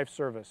and Wildlife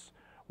Service,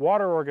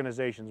 water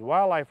organizations,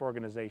 wildlife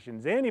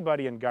organizations,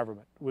 anybody in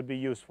government would be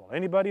useful.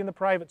 Anybody in the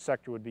private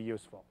sector would be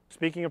useful.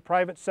 Speaking of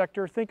private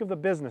sector, think of the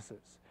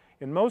businesses.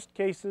 In most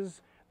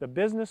cases, the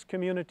business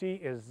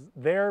community is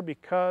there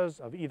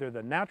because of either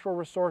the natural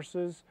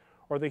resources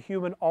or the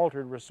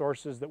human-altered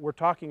resources that we're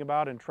talking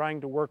about and trying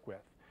to work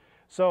with.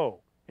 So,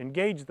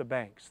 engage the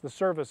banks, the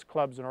service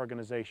clubs and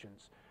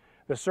organizations,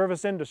 the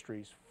service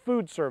industries,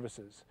 food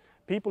services,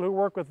 people who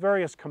work with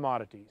various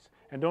commodities.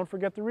 And don't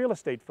forget the real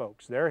estate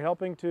folks. They're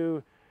helping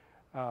to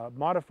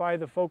modify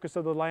the focus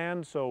of the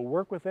land, so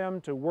work with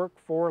them to work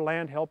for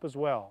land help as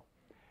well.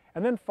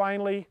 And then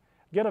finally,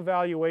 get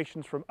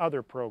evaluations from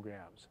other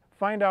programs.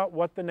 Find out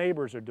what the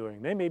neighbors are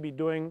doing. They may be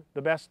doing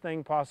the best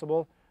thing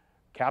possible.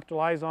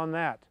 Capitalize on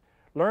that.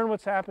 Learn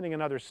what's happening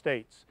in other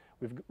states.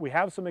 We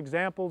have some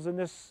examples in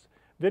this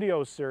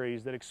video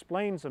series that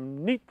explain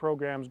some neat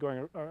programs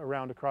going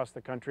around across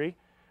the country.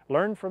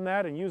 Learn from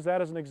that and use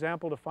that as an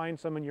example to find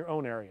some in your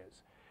own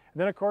areas. And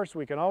then of course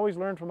we can always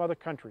learn from other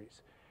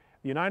countries.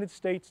 The United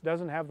States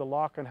doesn't have the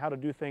lock on how to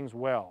do things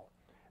well.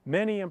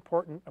 Many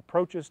important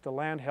approaches to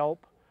land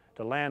help,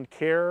 to land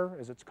care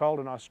as it's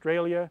called in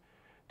Australia,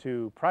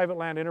 to private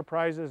land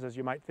enterprises as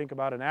you might think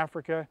about in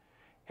Africa,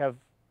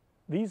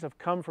 these have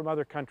come from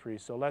other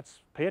countries. So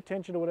let's pay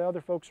attention to what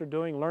other folks are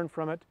doing, learn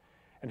from it,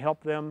 and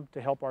help them to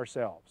help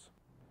ourselves.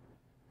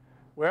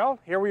 Well,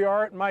 here we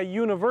are at my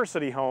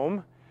university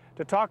home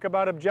to talk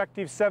about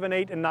Objectives 7,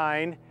 8, and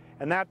 9,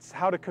 and that's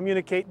how to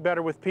communicate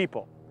better with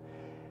people.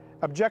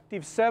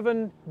 Objective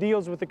 7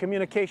 deals with the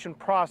communication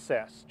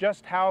process,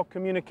 just how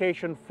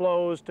communication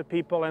flows to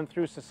people and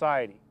through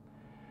society.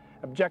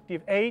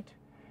 Objective 8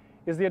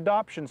 is the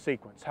adoption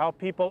sequence, how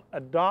people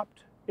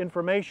adopt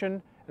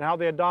information and how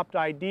they adopt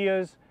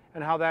ideas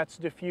and how that's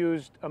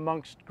diffused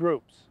amongst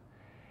groups.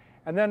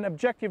 And then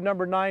objective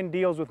number 9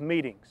 deals with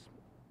meetings.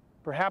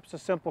 Perhaps a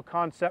simple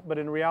concept, but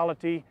in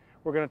reality,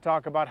 we're going to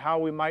talk about how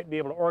we might be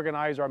able to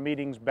organize our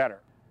meetings better.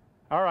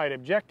 All right,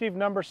 objective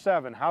number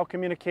 7, how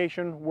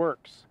communication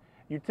works.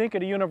 You'd think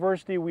at a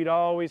university we'd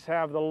always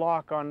have the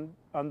lock on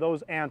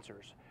those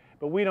answers,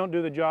 but we don't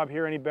do the job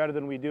here any better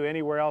than we do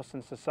anywhere else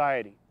in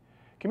society.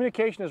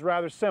 Communication is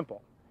rather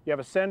simple. You have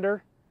a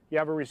sender, you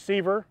have a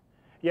receiver,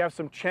 you have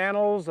some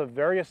channels of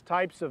various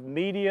types of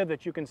media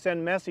that you can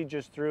send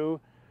messages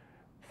through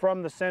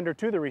from the sender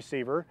to the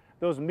receiver.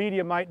 Those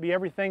media might be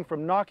everything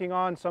from knocking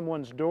on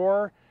someone's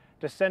door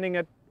to sending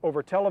it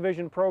over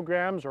television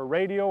programs or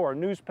radio or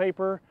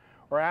newspaper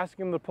or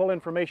asking them to pull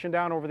information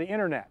down over the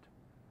internet.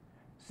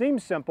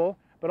 Seems simple,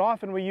 but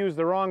often we use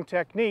the wrong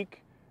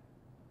technique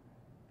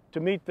to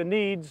meet the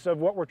needs of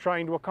what we're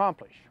trying to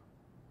accomplish.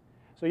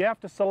 So you have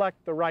to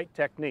select the right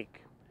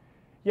technique.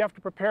 You have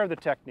to prepare the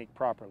technique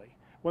properly.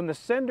 When the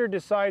sender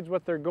decides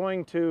what they're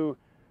going to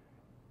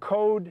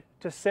code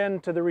to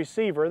send to the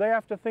receiver, they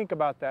have to think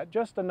about that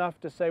just enough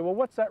to say, well,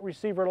 what's that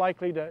receiver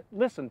likely to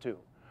listen to?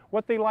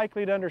 What they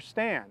likely to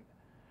understand?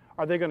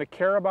 Are they going to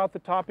care about the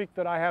topic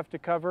that I have to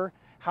cover?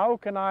 How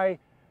can I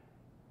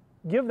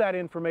give that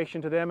information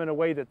to them in a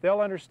way that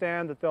they'll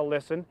understand, that they'll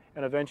listen,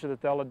 and eventually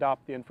that they'll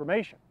adopt the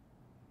information?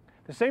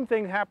 The same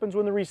thing happens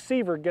when the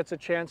receiver gets a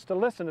chance to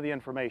listen to the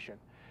information.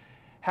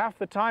 Half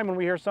the time when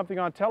we hear something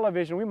on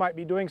television, we might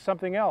be doing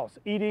something else,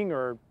 eating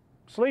or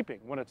sleeping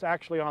when it's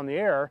actually on the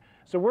air,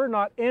 so we're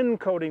not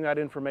encoding that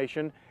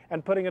information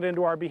and putting it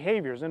into our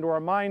behaviors, into our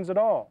minds at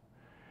all.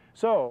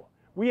 So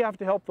we have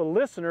to help the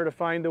listener to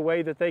find the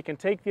way that they can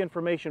take the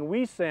information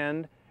we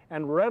send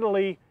and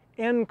readily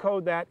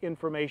encode that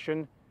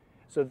information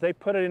so that they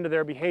put it into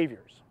their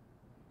behaviors.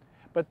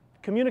 But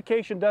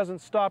communication doesn't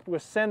stop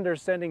with sender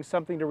sending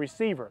something to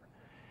receiver.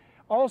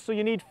 Also,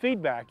 you need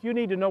feedback. You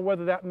need to know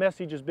whether that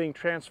message is being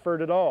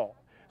transferred at all.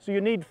 So you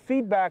need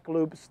feedback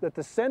loops that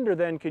the sender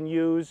then can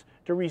use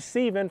to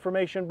receive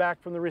information back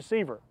from the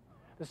receiver.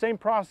 The same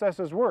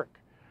processes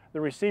work.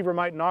 The receiver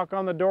might knock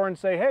on the door and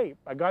say, hey,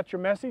 I got your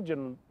message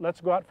and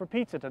let's go out for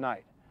pizza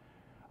tonight.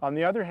 On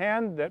the other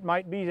hand, that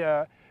might be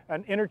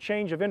an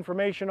interchange of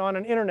information on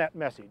an internet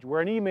message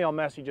where an email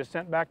message is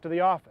sent back to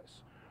the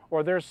office,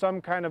 or there's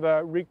some kind of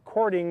a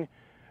recording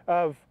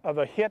of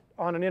a hit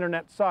on an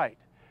internet site.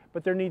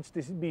 But there needs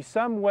to be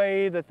some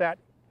way that that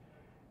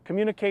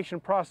communication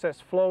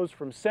process flows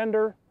from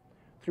sender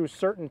through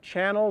certain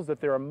channels, that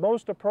there are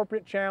most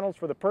appropriate channels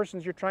for the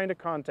persons you're trying to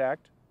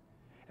contact.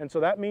 And so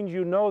that means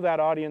you know that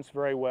audience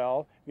very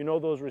well, you know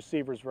those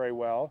receivers very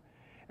well,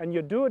 and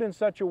you do it in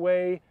such a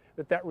way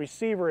that that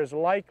receiver is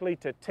likely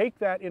to take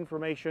that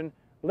information,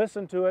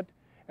 listen to it,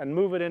 and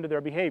move it into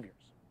their behaviors.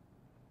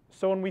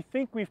 So when we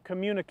think we've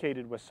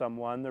communicated with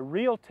someone, the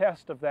real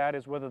test of that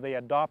is whether they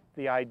adopt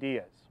the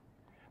ideas.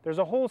 There's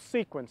a whole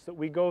sequence that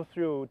we go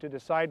through to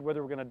decide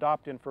whether we're going to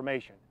adopt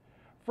information.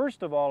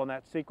 First of all, in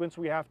that sequence,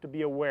 we have to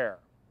be aware.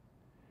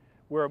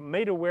 We're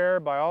made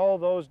aware by all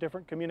those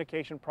different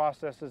communication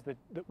processes that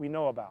we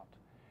know about.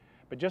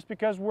 But just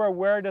because we're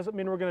aware doesn't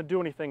mean we're going to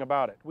do anything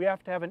about it. We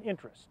have to have an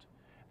interest.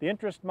 The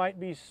interest might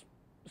be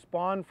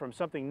spawned from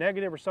something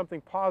negative or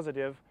something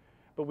positive,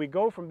 but we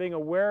go from being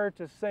aware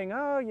to saying,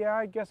 oh yeah,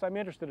 I guess I'm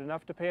interested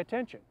enough to pay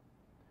attention.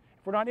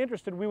 If we're not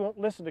interested, we won't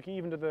listen to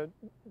even to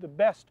the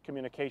best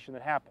communication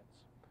that happens.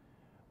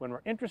 When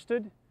we're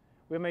interested,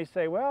 we may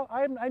say, well,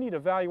 I need to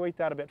evaluate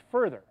that a bit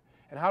further.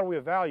 And how do we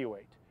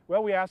evaluate?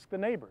 Well, we ask the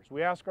neighbors,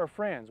 we ask our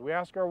friends, we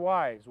ask our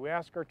wives, we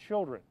ask our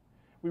children.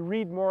 We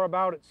read more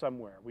about it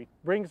somewhere. We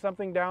bring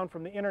something down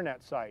from the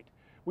internet site.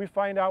 We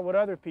find out what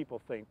other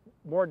people think,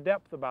 more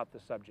depth about the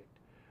subject.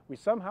 We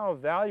somehow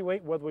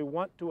evaluate whether we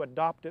want to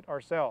adopt it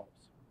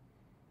ourselves.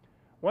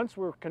 Once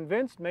we're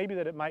convinced maybe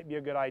that it might be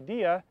a good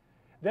idea,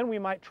 then we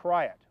might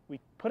try it. We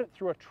put it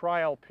through a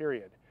trial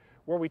period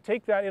where we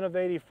take that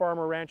innovative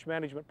farmer ranch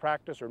management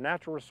practice or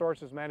natural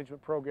resources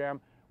management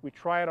program, we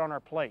try it on our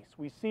place.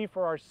 We see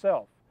for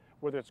ourselves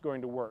whether it's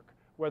going to work,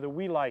 whether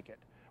we like it,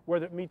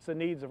 whether it meets the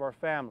needs of our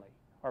family,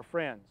 our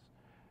friends,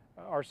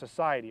 our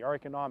society, our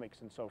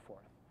economics, and so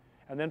forth.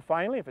 And then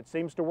finally, if it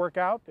seems to work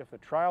out, if the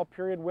trial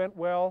period went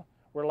well,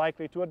 we're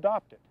likely to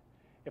adopt it.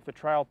 If the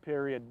trial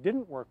period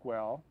didn't work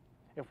well,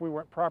 if we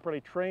weren't properly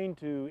trained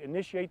to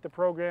initiate the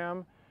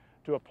program,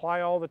 to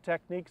apply all the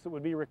techniques that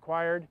would be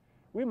required,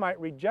 we might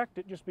reject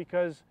it just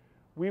because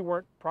we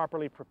weren't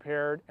properly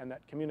prepared and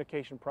that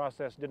communication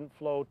process didn't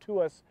flow to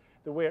us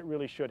the way it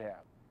really should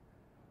have.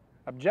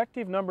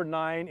 Objective number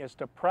 9 is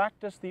to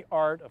practice the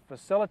art of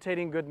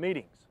facilitating good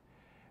meetings.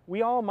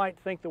 We all might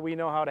think that we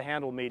know how to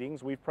handle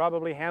meetings. We've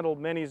probably handled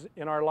many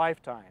in our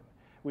lifetime.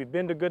 We've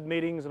been to good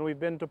meetings and we've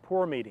been to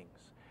poor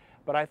meetings.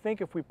 But I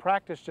think if we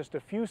practice just a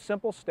few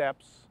simple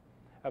steps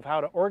of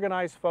how to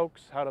organize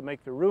folks, how to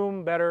make the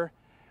room better,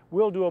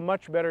 we'll do a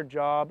much better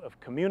job of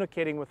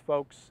communicating with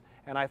folks,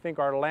 and I think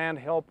our land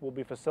help will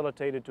be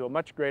facilitated to a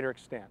much greater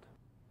extent.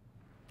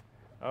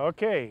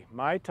 Okay,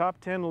 my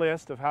top 10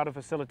 list of how to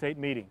facilitate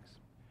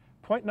meetings.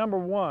 Point number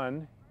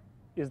 1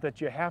 is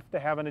that you have to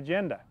have an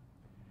agenda.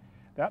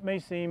 That may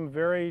seem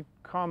very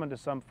common to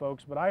some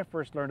folks, but I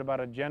first learned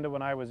about agenda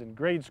when I was in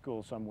grade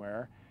school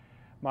somewhere.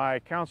 My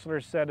counselor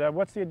said,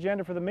 what's the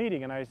agenda for the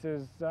meeting? And I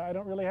says, I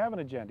don't really have an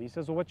agenda. He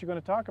says, well, what you going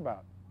to talk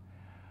about?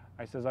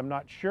 I says, I'm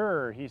not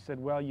sure. He said,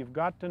 well, you've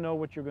got to know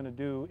what you're going to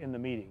do in the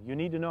meeting. You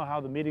need to know how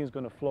the meeting is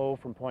going to flow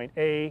from point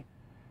A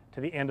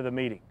to the end of the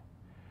meeting.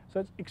 So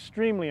it's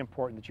extremely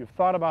important that you've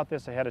thought about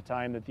this ahead of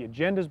time, that the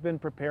agenda's been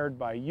prepared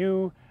by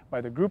you,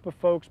 by the group of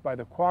folks, by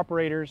the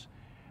cooperators,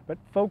 but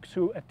folks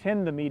who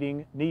attend the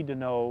meeting need to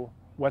know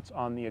what's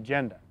on the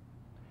agenda.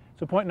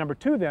 So point number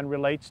 2 then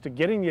relates to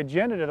getting the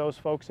agenda to those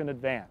folks in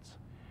advance.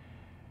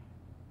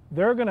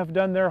 They're going to have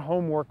done their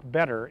homework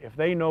better if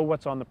they know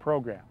what's on the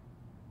program.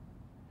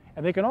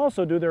 And they can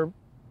also do their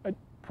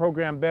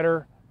program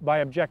better by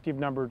objective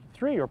number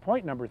 3 or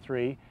point number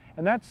 3,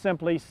 and that's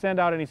simply send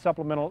out any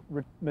supplemental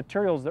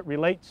materials that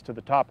relates to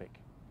the topic.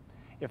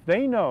 If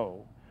they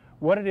know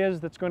what it is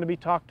that's going to be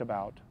talked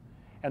about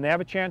and they have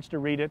a chance to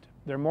read it,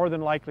 they're more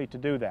than likely to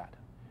do that.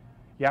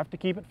 You have to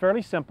keep it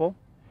fairly simple.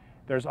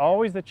 There's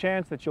always the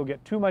chance that you'll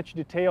get too much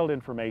detailed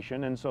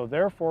information, and so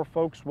therefore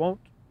folks won't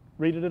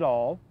read it at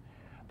all.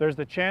 There's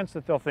the chance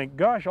that they'll think,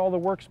 gosh, all the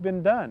work's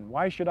been done.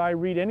 Why should I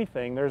read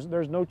anything? There's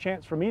no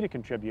chance for me to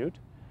contribute.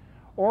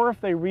 Or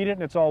if they read it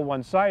and it's all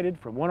one-sided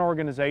from one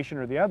organization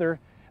or the other,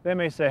 they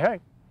may say,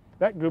 hey,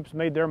 That group's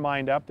made their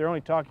mind up. They're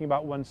only talking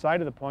about one side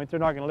of the point. They're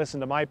not going to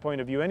listen to my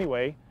point of view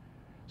anyway.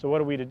 So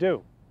what are we to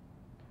do?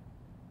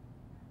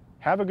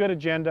 Have a good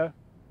agenda.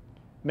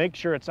 Make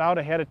sure it's out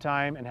ahead of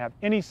time and have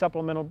any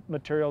supplemental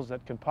materials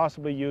that can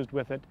possibly be used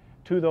with it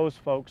to those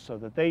folks so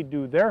that they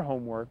do their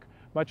homework,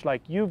 much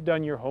like you've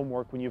done your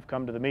homework when you've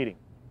come to the meeting.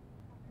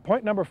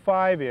 Point number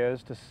 5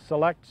 is to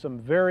select some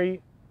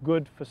very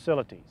good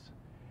facilities.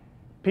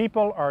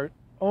 People are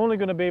only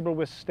going to be able to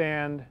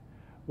withstand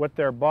what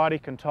their body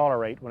can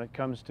tolerate when it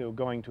comes to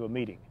going to a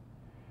meeting.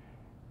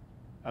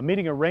 A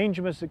meeting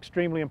arrangement is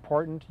extremely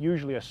important,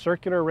 usually a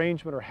circular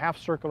arrangement or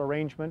half-circle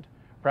arrangement,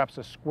 perhaps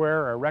a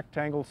square or a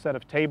rectangle set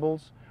of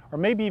tables, or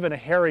maybe even a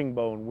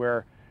herringbone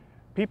where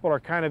people are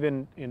kind of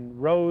in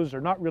rows,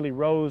 or not really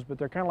rows, but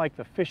they're kind of like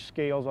the fish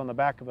scales on the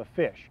back of a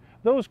fish.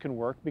 Those can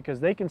work because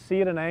they can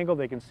see at an angle,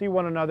 they can see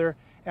one another,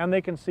 and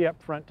they can see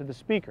up front to the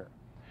speaker.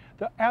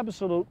 The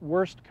absolute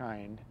worst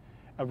kind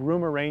of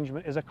room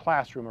arrangement is a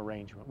classroom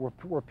arrangement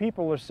where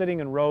people are sitting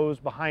in rows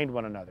behind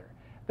one another.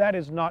 That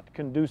is not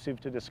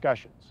conducive to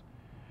discussions.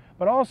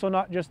 But also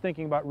not just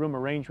thinking about room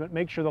arrangement,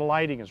 make sure the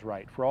lighting is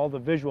right for all the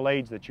visual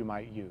aids that you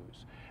might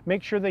use.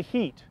 Make sure the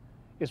heat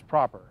is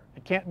proper.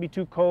 It can't be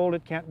too cold,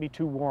 it can't be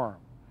too warm.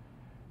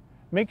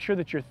 Make sure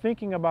that you're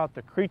thinking about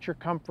the creature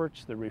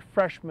comforts, the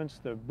refreshments,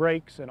 the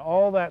breaks, and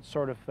all that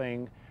sort of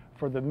thing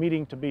for the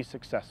meeting to be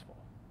successful.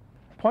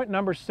 Point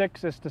number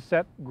 6 is to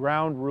set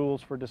ground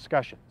rules for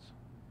discussions.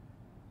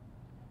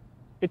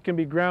 It can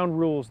be ground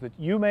rules that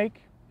you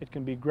make, it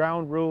can be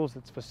ground rules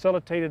that's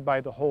facilitated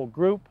by the whole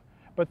group,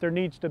 but there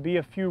needs to be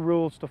a few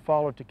rules to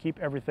follow to keep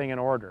everything in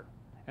order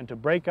and to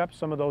break up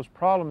some of those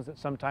problems that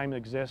sometimes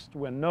exist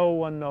when no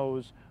one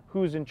knows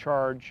who's in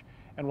charge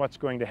and what's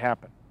going to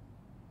happen.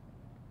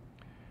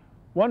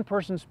 One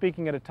person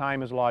speaking at a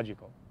time is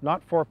logical,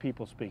 not 4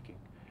 people speaking.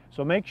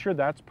 So make sure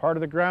that's part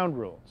of the ground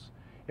rules.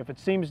 If it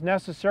seems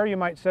necessary, you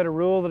might set a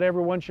rule that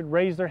everyone should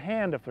raise their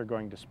hand if they're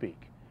going to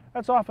speak.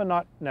 That's often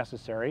not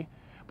necessary,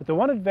 but the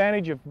one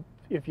advantage of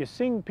if you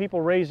see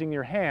people raising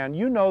your hand,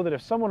 you know that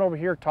if someone over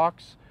here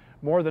talks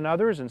more than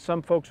others and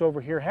some folks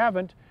over here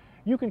haven't,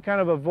 you can kind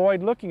of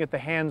avoid looking at the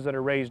hands that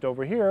are raised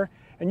over here,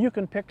 and you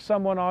can pick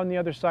someone on the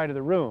other side of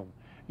the room.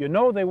 You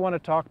know they want to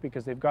talk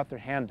because they've got their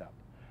hand up.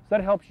 So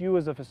that helps you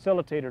as a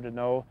facilitator to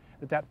know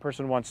that that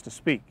person wants to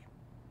speak.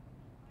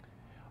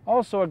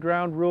 Also, a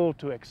ground rule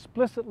to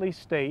explicitly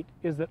state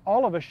is that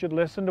all of us should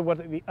listen to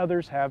what the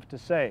others have to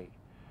say.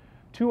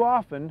 Too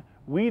often,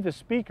 we, the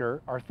speaker,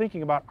 are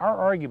thinking about our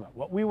argument,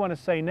 what we want to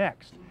say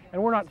next,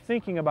 and we're not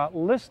thinking about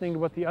listening to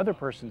what the other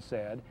person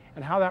said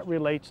and how that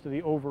relates to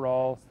the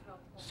overall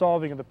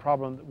solving of the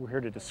problem that we're here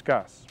to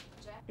discuss.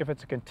 If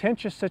it's a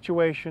contentious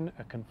situation,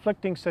 a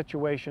conflicting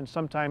situation,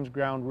 sometimes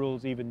ground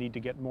rules even need to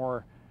get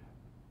more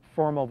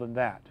formal than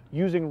that.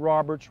 Using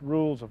Robert's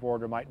Rules of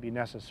Order might be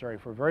necessary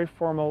for very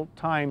formal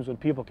times when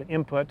people can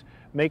input,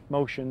 make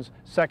motions,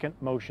 second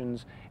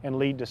motions, and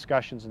lead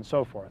discussions and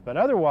so forth. But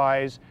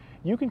otherwise,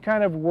 you can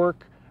kind of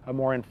work a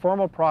more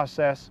informal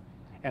process,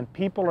 and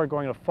people are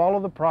going to follow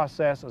the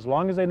process as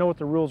long as they know what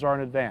the rules are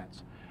in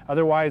advance.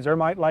 Otherwise, they're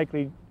might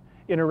likely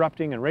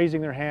interrupting and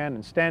raising their hand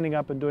and standing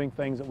up and doing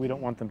things that we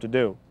don't want them to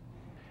do.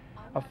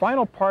 A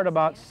final part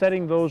about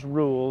setting those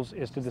rules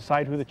is to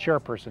decide who the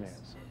chairperson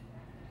is.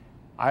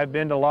 I've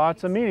been to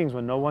lots of meetings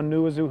when no one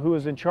knew who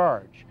was in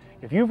charge.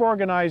 If you've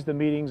organized the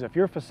meetings, if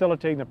you're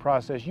facilitating the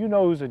process, you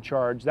know who's in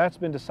charge. That's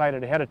been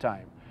decided ahead of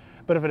time.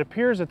 But if it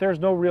appears that there's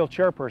no real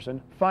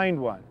chairperson, find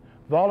one.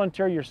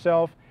 Volunteer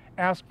yourself,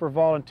 ask for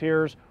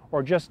volunteers,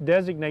 or just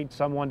designate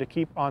someone to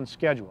keep on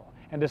schedule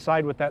and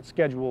decide what that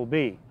schedule will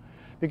be.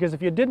 Because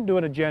if you didn't do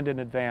an agenda in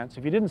advance,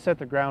 if you didn't set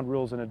the ground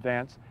rules in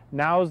advance,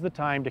 now's the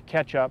time to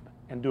catch up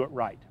and do it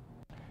right.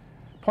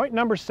 Point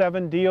number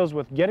 7 deals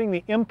with getting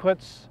the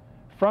inputs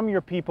from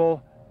your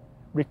people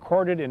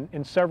recorded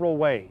in several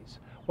ways.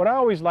 What I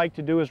always like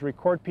to do is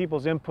record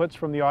people's inputs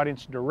from the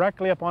audience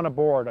directly up on a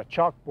board, a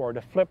chalkboard,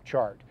 a flip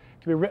chart.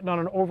 It can be written on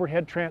an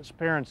overhead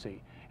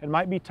transparency. It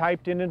might be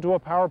typed into a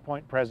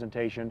PowerPoint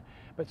presentation,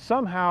 but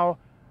somehow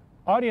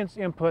audience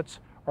inputs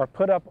are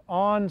put up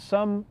on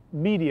some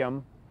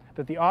medium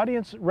that the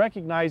audience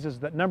recognizes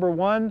that, number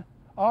one,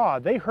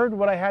 they heard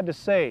what I had to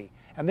say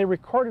and they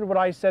recorded what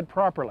I said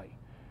properly.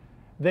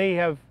 They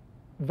have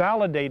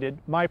validated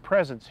my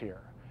presence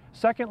here.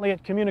 Secondly,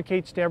 it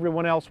communicates to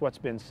everyone else what's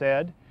been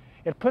said.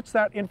 It puts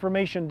that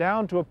information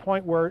down to a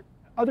point where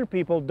other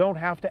people don't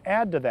have to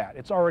add to that.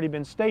 It's already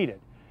been stated.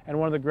 And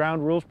one of the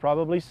ground rules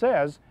probably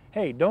says,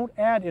 hey, don't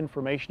add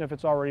information if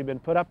it's already been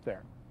put up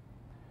there.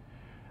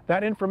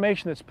 That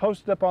information that's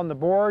posted up on the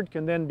board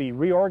can then be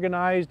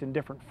reorganized in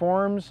different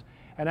forms,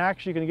 and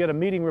actually you can get a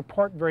meeting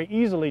report very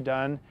easily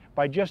done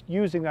by just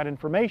using that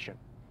information.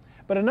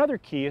 But another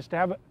key is to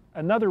have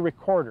another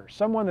recorder,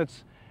 someone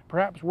that's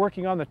perhaps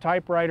working on the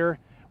typewriter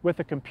with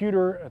a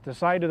computer at the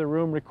side of the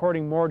room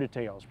recording more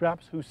details,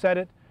 perhaps who said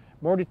it,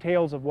 more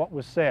details of what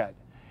was said.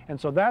 And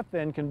so that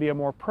then can be a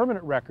more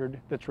permanent record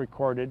that's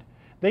recorded.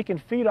 They can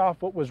feed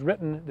off what was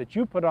written that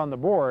you put on the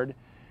board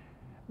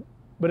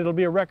but it'll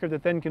be a record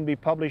that then can be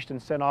published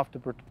and sent off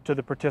to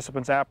the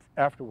participants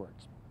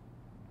afterwards.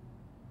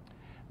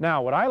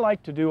 Now, what I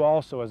like to do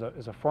also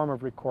as a form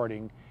of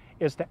recording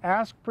is to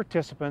ask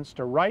participants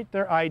to write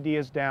their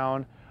ideas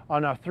down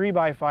on a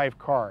 3x5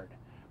 card.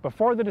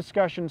 Before the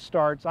discussion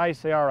starts, I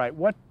say, all right,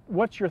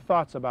 what's your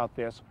thoughts about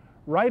this?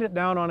 Write it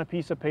down on a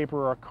piece of paper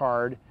or a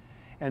card,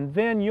 and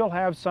then you'll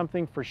have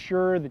something for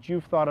sure that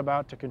you've thought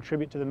about to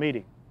contribute to the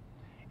meeting.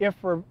 If,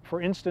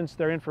 for instance,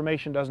 their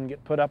information doesn't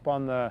get put up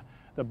on the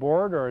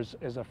board or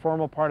as a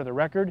formal part of the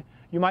record,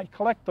 you might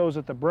collect those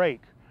at the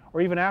break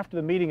or even after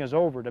the meeting is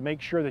over to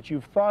make sure that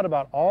you've thought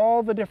about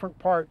all the different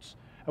parts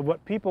of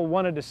what people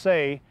wanted to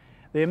say.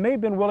 They may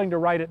have been willing to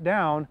write it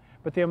down,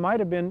 but they might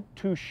have been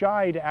too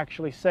shy to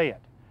actually say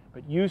it.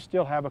 But you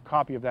still have a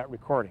copy of that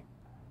recording.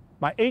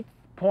 My 8th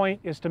point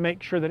is to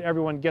make sure that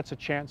everyone gets a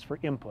chance for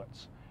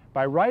inputs.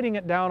 By writing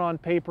it down on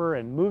paper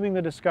and moving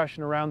the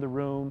discussion around the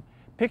room,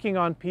 picking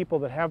on people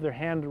that have their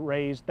hand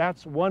raised,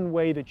 that's one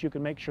way that you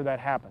can make sure that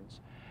happens.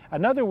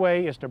 Another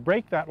way is to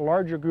break that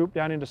larger group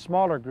down into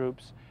smaller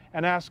groups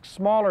and ask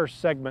smaller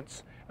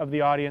segments of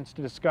the audience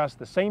to discuss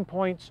the same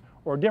points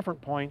or different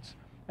points,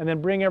 and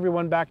then bring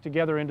everyone back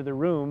together into the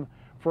room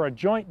for a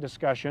joint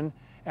discussion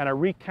and a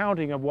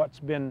recounting of what's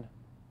been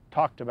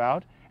talked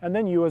about, and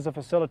then you as a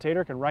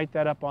facilitator can write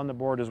that up on the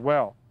board as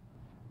well.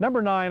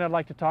 Number 9, I'd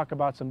like to talk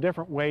about some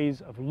different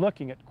ways of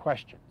looking at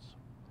questions.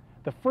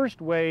 The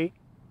first way,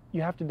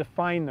 you have to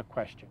define the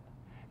question.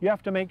 You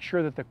have to make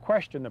sure that the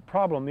question, the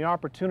problem, the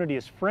opportunity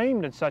is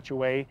framed in such a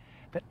way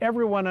that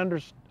everyone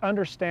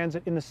understands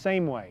it in the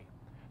same way,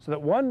 so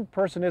that one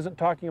person isn't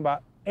talking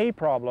about a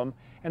problem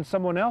and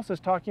someone else is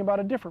talking about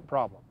a different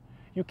problem.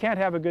 You can't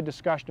have a good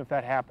discussion if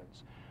that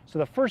happens. So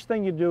the first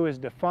thing you do is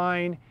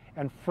define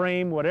and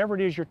frame whatever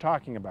it is you're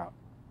talking about.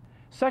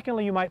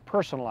 Secondly, you might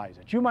personalize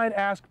it. You might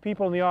ask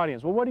people in the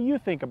audience, well, what do you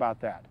think about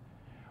that?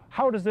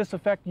 How does this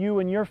affect you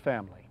and your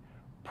family?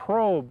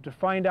 Probe to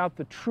find out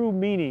the true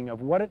meaning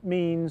of what it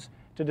means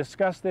to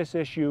discuss this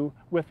issue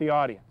with the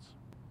audience.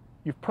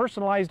 You've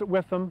personalized it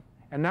with them,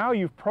 and now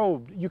you've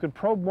probed. You can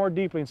probe more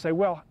deeply and say,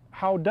 well,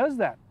 how does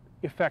that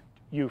affect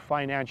you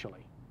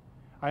financially?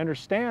 I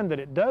understand that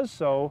it does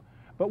so,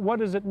 but what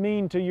does it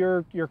mean to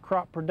your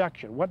crop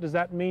production? What does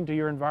that mean to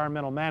your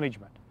environmental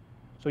management?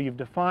 So you've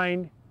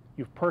defined,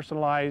 you've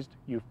personalized,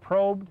 you've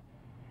probed,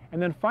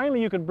 and then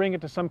finally you can bring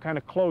it to some kind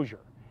of closure.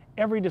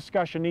 Every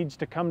discussion needs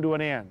to come to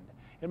an end.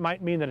 It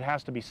might mean that it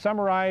has to be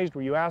summarized,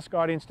 where you ask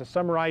audience to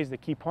summarize the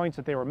key points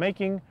that they were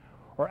making,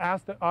 or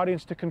ask the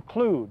audience to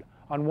conclude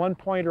on one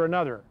point or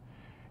another.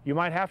 You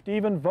might have to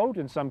even vote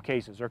in some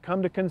cases, or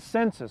come to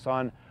consensus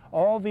on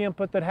all the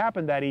input that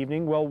happened that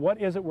evening. Well, what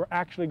is it we're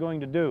actually going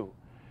to do?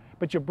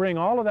 But you bring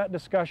all of that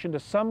discussion to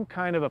some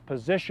kind of a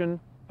position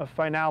of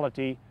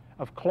finality,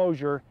 of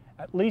closure,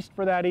 at least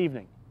for that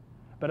evening.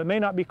 But it may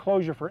not be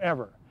closure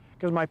forever.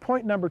 Because my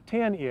point number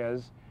 10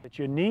 is that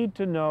you need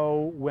to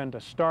know when to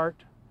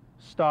start,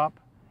 stop,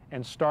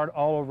 and start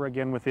all over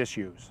again with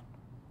issues.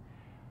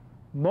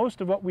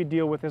 Most of what we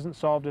deal with isn't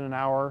solved in an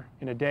hour,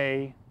 in a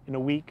day, in a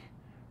week,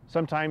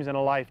 sometimes in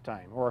a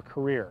lifetime or a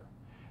career.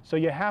 So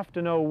you have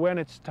to know when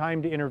it's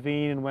time to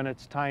intervene and when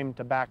it's time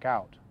to back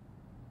out.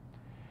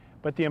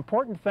 But the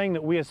important thing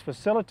that we as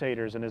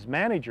facilitators and as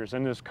managers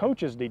and as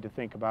coaches need to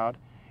think about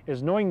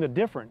is knowing the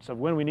difference of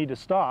when we need to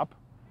stop,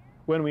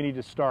 when we need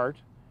to start,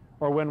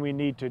 or when we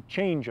need to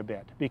change a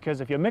bit.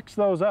 Because if you mix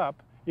those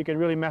up, you can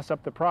really mess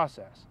up the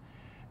process.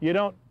 You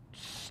don't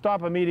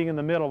stop a meeting in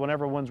the middle when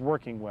everyone's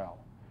working well.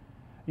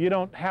 You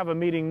don't have a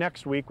meeting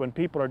next week when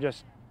people are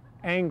just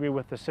angry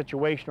with the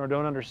situation or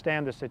don't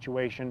understand the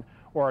situation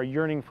or are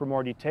yearning for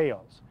more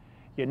details.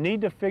 You need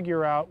to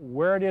figure out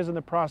where it is in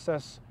the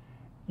process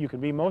you can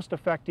be most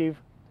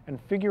effective and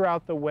figure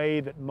out the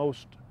way that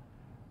most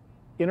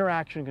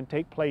interaction can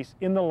take place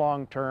in the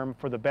long term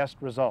for the best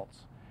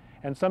results.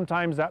 And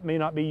sometimes that may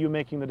not be you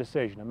making the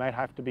decision. It might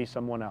have to be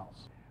someone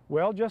else.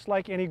 Well, just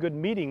like any good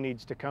meeting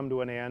needs to come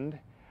to an end,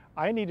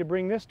 I need to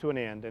bring this to an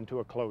end and to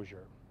a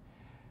closure.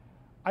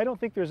 I don't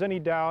think there's any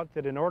doubt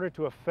that in order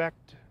to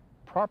effect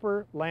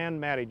proper land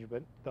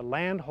management, the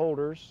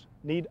landholders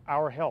need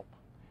our help.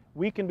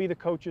 We can be the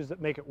coaches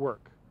that make it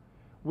work.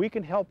 We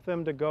can help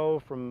them to go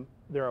from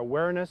their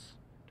awareness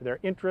to their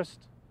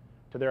interest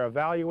to their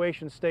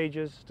evaluation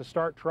stages, to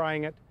start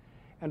trying it,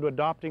 and to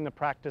adopting the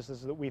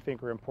practices that we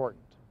think are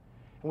important.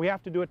 And we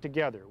have to do it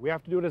together. We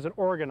have to do it as an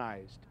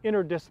organized,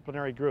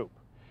 interdisciplinary group.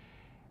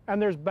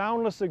 And there's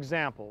boundless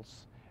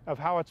examples of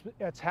how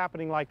it's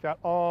happening like that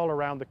all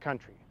around the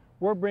country.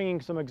 We're bringing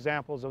some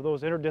examples of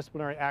those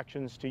interdisciplinary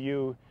actions to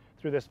you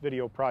through this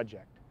video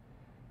project.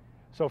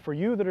 So for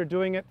you that are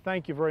doing it,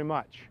 thank you very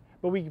much.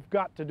 But we've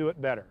got to do it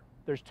better.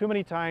 There's too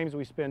many times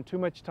we spend too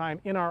much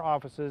time in our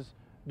offices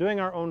doing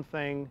our own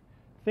thing,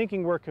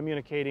 thinking we're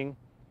communicating,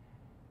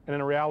 and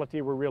in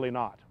reality we're really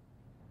not.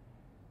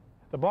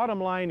 The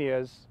bottom line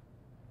is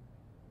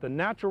the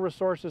natural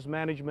resources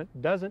management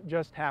doesn't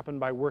just happen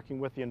by working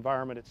with the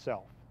environment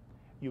itself.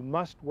 You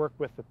must work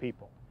with the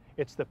people.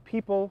 It's the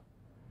people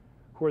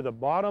who are the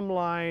bottom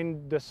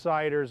line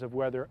deciders of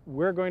whether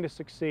we're going to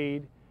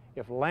succeed,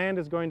 if land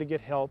is going to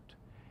get helped,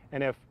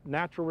 and if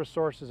natural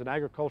resources and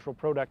agricultural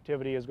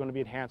productivity is going to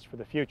be enhanced for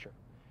the future.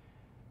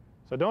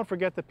 So don't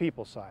forget the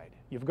people side.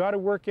 You've got to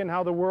work in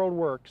how the world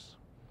works,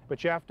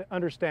 but you have to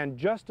understand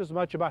just as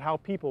much about how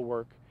people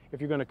work if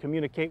you're going to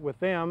communicate with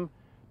them,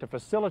 to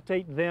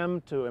facilitate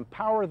them, to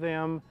empower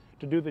them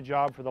to do the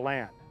job for the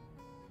land.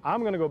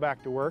 I'm going to go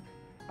back to work.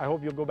 I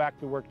hope you'll go back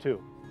to work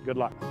too. Good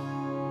luck.